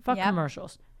shit. Fuck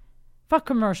commercials. Fuck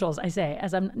commercials, I say.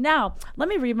 Now, let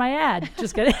me read my ad.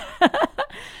 Just kidding.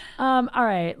 All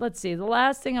right, let's see. The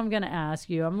last thing I'm going to ask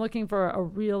you, I'm looking for a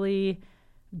really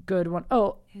good one.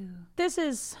 Oh,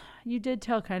 you did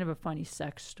tell kind of a funny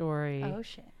sex story. Oh,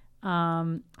 shit.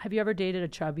 Have you ever dated a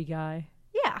chubby guy?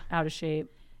 Yeah. Out of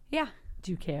shape? Yeah.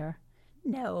 Do you care?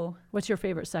 No. What's your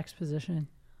favorite sex position?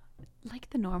 Like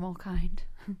the normal kind.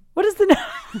 What is the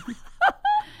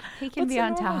He can be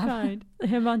on top. Kind?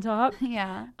 Him on top?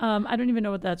 Yeah. I don't even know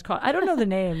what that's called. I don't know the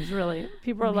names really.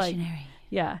 People are like,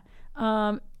 yeah.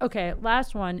 Okay.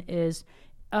 Last one is,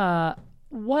 do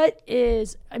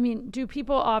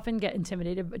people often get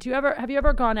intimidated? But have you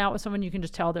ever gone out with someone you can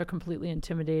just tell they're completely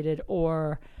intimidated?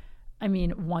 Or,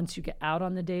 once you get out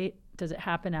on the date, does it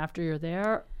happen after you're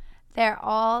there? They're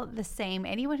all the same.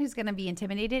 Anyone who's going to be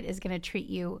intimidated is going to treat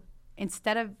you,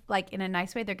 instead of like in a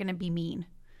nice way, they're going to be mean.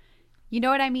 You know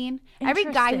what I mean? Every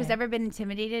guy who's ever been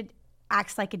intimidated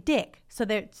acts like a dick. So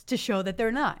to show that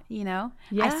they're not, you know?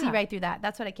 Yeah. I see right through that.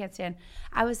 That's what I can't stand.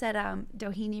 I was at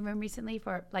Doheny Room recently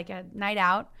for like a night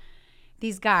out.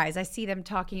 These guys, I see them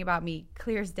talking about me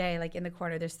clear as day, like in the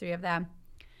corner. There's 3 of them.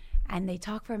 And they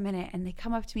talk for a minute and they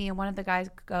come up to me and one of the guys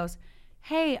goes,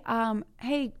 hey,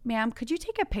 ma'am, could you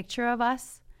take a picture of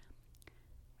us?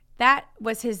 That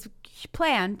was his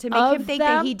plan, to make him think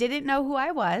that he didn't know who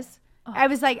I was. Oh.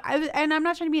 And I'm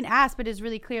not trying to be an ass, but it's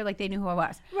really clear like they knew who I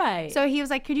was. Right. So he was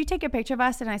like, could you take a picture of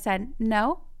us? And I said,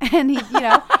 no. And he,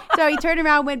 so he turned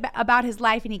around, went about his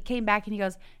life, and he came back and he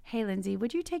goes, hey, Lindsay,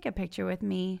 would you take a picture with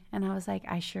me? And I was like,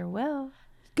 I sure will.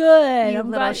 Good.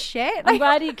 I'm little shit. I'm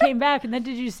glad he came back. And then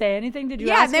did you say anything? Did you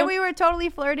ask him? Yeah, and then we were totally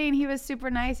flirting. He was super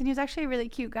nice, and he was actually a really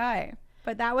cute guy.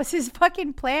 But that was his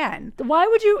fucking plan. Why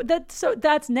would you? That's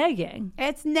negging.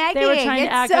 It's negging. They were trying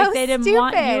to act like they didn't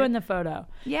want you in the photo.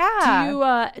 Yeah. Do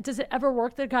you? Does it ever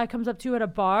work that a guy comes up to you at a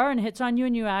bar and hits on you,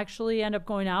 and you actually end up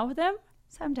going out with him?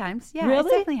 Sometimes. Yeah, Really? it's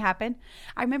definitely happened.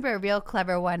 I remember a real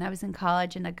clever one. I was in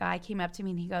college and a guy came up to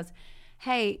me and he goes,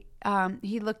 hey,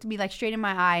 he looked at me like straight in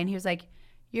my eye and he was like,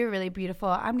 you're really beautiful.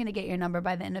 I'm going to get your number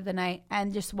by the end of the night,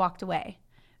 and just walked away.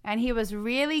 And he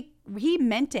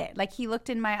meant it. Like, he looked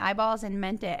in my eyeballs and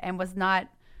meant it and was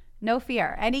no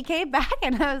fear. And he came back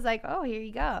and I was like, oh, here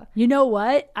you go. You know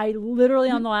what? I literally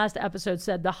on the last episode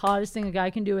said the hottest thing a guy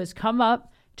can do is come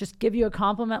up, just give you a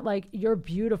compliment like, you're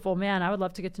beautiful, man. I would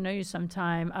love to get to know you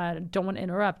sometime. I don't want to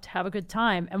interrupt. Have a good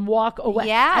time, and walk away.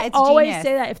 Yeah, I always genius.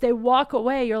 say that. If they walk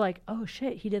away, you're like, oh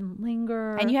shit, he didn't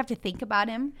linger. And you have to think about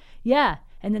him. Yeah.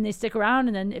 And then they stick around,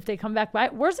 and then if they come back by,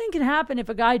 worst thing can happen if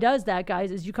a guy does that,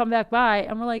 guys, is you come back by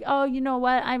and we're like, oh, you know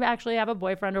what? I actually have a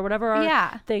boyfriend or whatever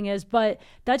our thing is. But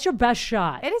that's your best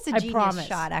shot. It is a genius promise.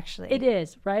 shot, actually. It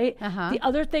is, right? Uh-huh. The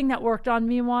other thing that worked on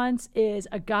me once is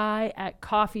a guy at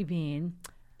Coffee Bean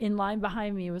in line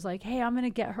behind me was like, hey, I'm going to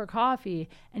get her coffee.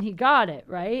 And he got it,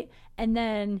 right? And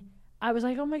then I was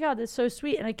like, oh my God, that's so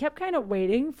sweet. And I kept kind of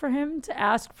waiting for him to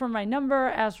ask for my number,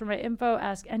 ask for my info,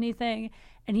 ask anything.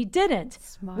 And he didn't.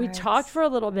 Smart. We talked for a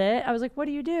little bit. I was like, what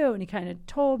do you do? And he kind of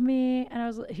told me.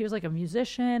 And he was like a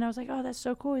musician. I was like, oh, that's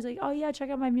so cool. He's like, oh yeah,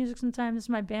 check out my music sometime. This is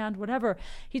my band, whatever.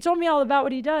 He told me all about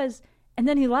what he does. And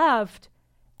then he left.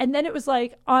 And then it was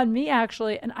like on me,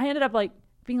 actually. And I ended up like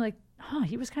being like,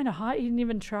 he was kind of hot. He didn't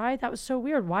even try. That was so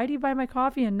weird. Why do you buy my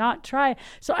coffee and not try?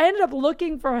 So I ended up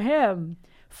looking for him,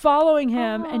 following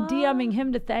him, and DMing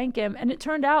him to thank him. And it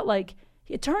turned out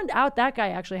that guy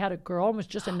actually had a girl and was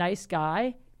just a nice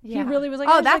guy. Yeah. He really was like,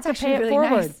 oh, I just that's like to actually pay it really forward.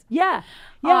 nice. Yeah.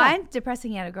 Oh, I'm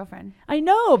depressing. He had a girlfriend. I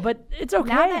know, but it's okay.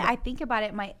 Now that I think about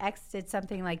it, my ex did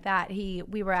something like that.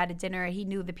 We were at a dinner. He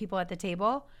knew the people at the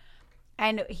table,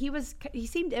 and he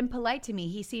seemed impolite to me.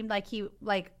 He seemed like he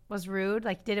was rude,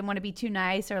 like didn't want to be too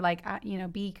nice or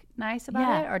be nice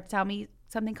about it or tell me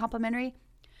something complimentary.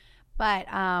 But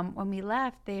when we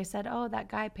left, they said, oh, that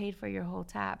guy paid for your whole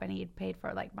tab, and he had paid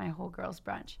for like my whole girl's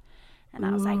brunch. And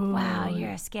I was like, wow,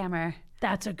 you're a scammer.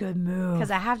 That's a good move.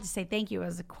 Because I have to say thank you. It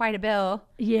was quite a bill.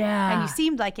 Yeah. And you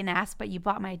seemed like an ass, but you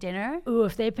bought my dinner. Ooh,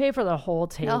 if they pay for the whole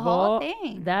table. The whole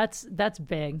thing. That's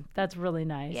big. That's really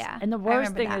nice. Yeah. And the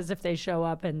worst thing is if they show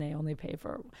up and they only pay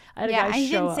for. I had a guy and he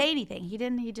show didn't up. say anything. He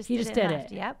just did it.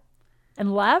 it. Yep.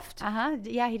 And left? Uh-huh.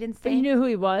 Yeah, he didn't say. But you knew who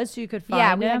he was, so you could find him.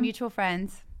 Yeah, we had mutual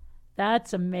friends.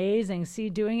 That's amazing. See,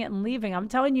 doing it and leaving. I'm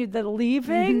telling you, the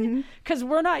leaving, because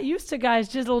we're not used to guys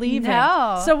just leaving.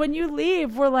 No. So when you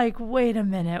leave, we're like, wait a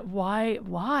minute, why?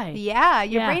 Yeah,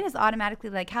 your brain is automatically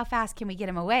like, how fast can we get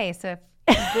him away? So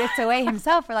if he gets away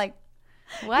himself, we're like,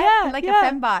 what? Yeah, like a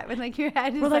fembot with like your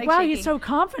head is we're like, wow, shaking. he's so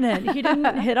confident. He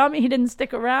didn't hit on me. He didn't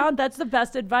stick around. That's the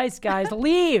best advice, guys.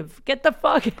 Leave. Get the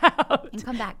fuck out. And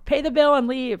come back. Pay the bill and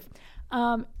leave.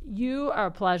 You are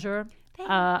a pleasure.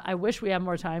 I wish we had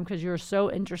more time because you're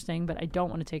so interesting, but I don't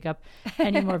want to take up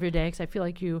any more of your day because I feel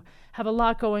like you have a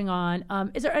lot going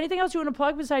on. Is there anything else you want to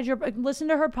plug besides listen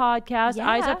to her podcast,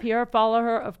 Eyes Up Here? Follow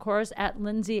her, of course, at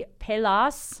Lindsey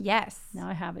Pelas. Yes. Now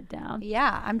I have it down.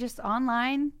 Yeah, I'm just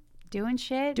online doing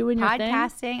shit, doing your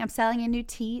podcasting. thing. I'm selling a new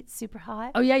tee. It's super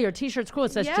hot. Oh yeah, your t-shirt's cool.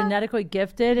 It says genetically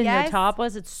gifted and your Yes.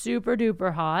 topless. It's super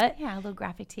duper hot. Yeah, a little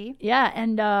graphic tee. Yeah,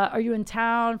 and are you in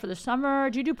town for the summer?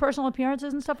 Do you do personal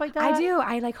appearances and stuff like that? I do.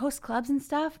 I like host clubs and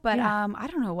stuff, but I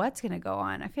don't know what's gonna go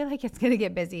on. I feel like it's gonna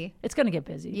get busy. It's gonna get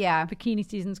busy. Yeah. Bikini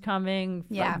season's coming.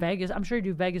 Yeah. Vegas. I'm sure you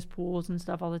do Vegas pools and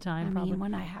stuff all the time. I mean,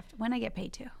 when I get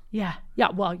paid to. Yeah.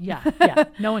 Well, yeah.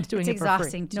 No one's doing It's it for free.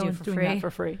 exhausting to no do one's for doing free. that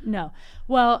for free. No.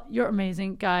 Well, you're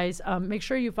amazing, guys. Make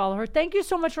sure you follow her. Thank you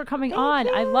so much for coming on.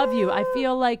 I love you. I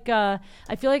feel like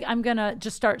I'm gonna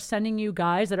just start sending you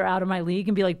guys that are out of my league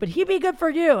and be like, but he'd be good for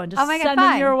you, and just send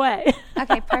them your way.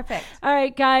 Okay, perfect. All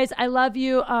right, guys. I love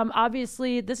you.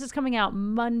 Obviously, this is coming out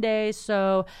Monday,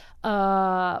 so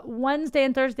Wednesday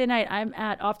and Thursday night I'm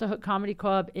at Off the Hook Comedy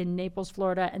Club in Naples,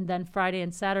 Florida, and then Friday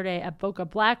and Saturday at Boca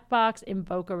Black Box in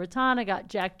Boca Raton. I got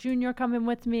Jack Jr. coming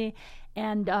with me,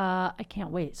 and I can't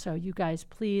wait. So you guys,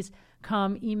 please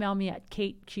come email me at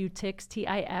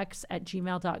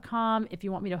katetix@gmail.com. If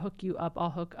you want me to hook you up, I'll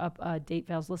hook up Date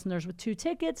Fails listeners with 2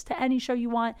 tickets to any show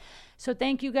you want. So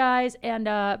thank you guys, and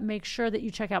make sure that you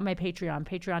check out my Patreon,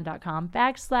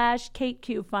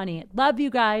 patreon.com/KateQFunny. Love you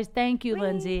guys. Thank you,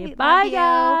 Lindsey. Bye,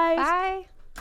 guys. Bye.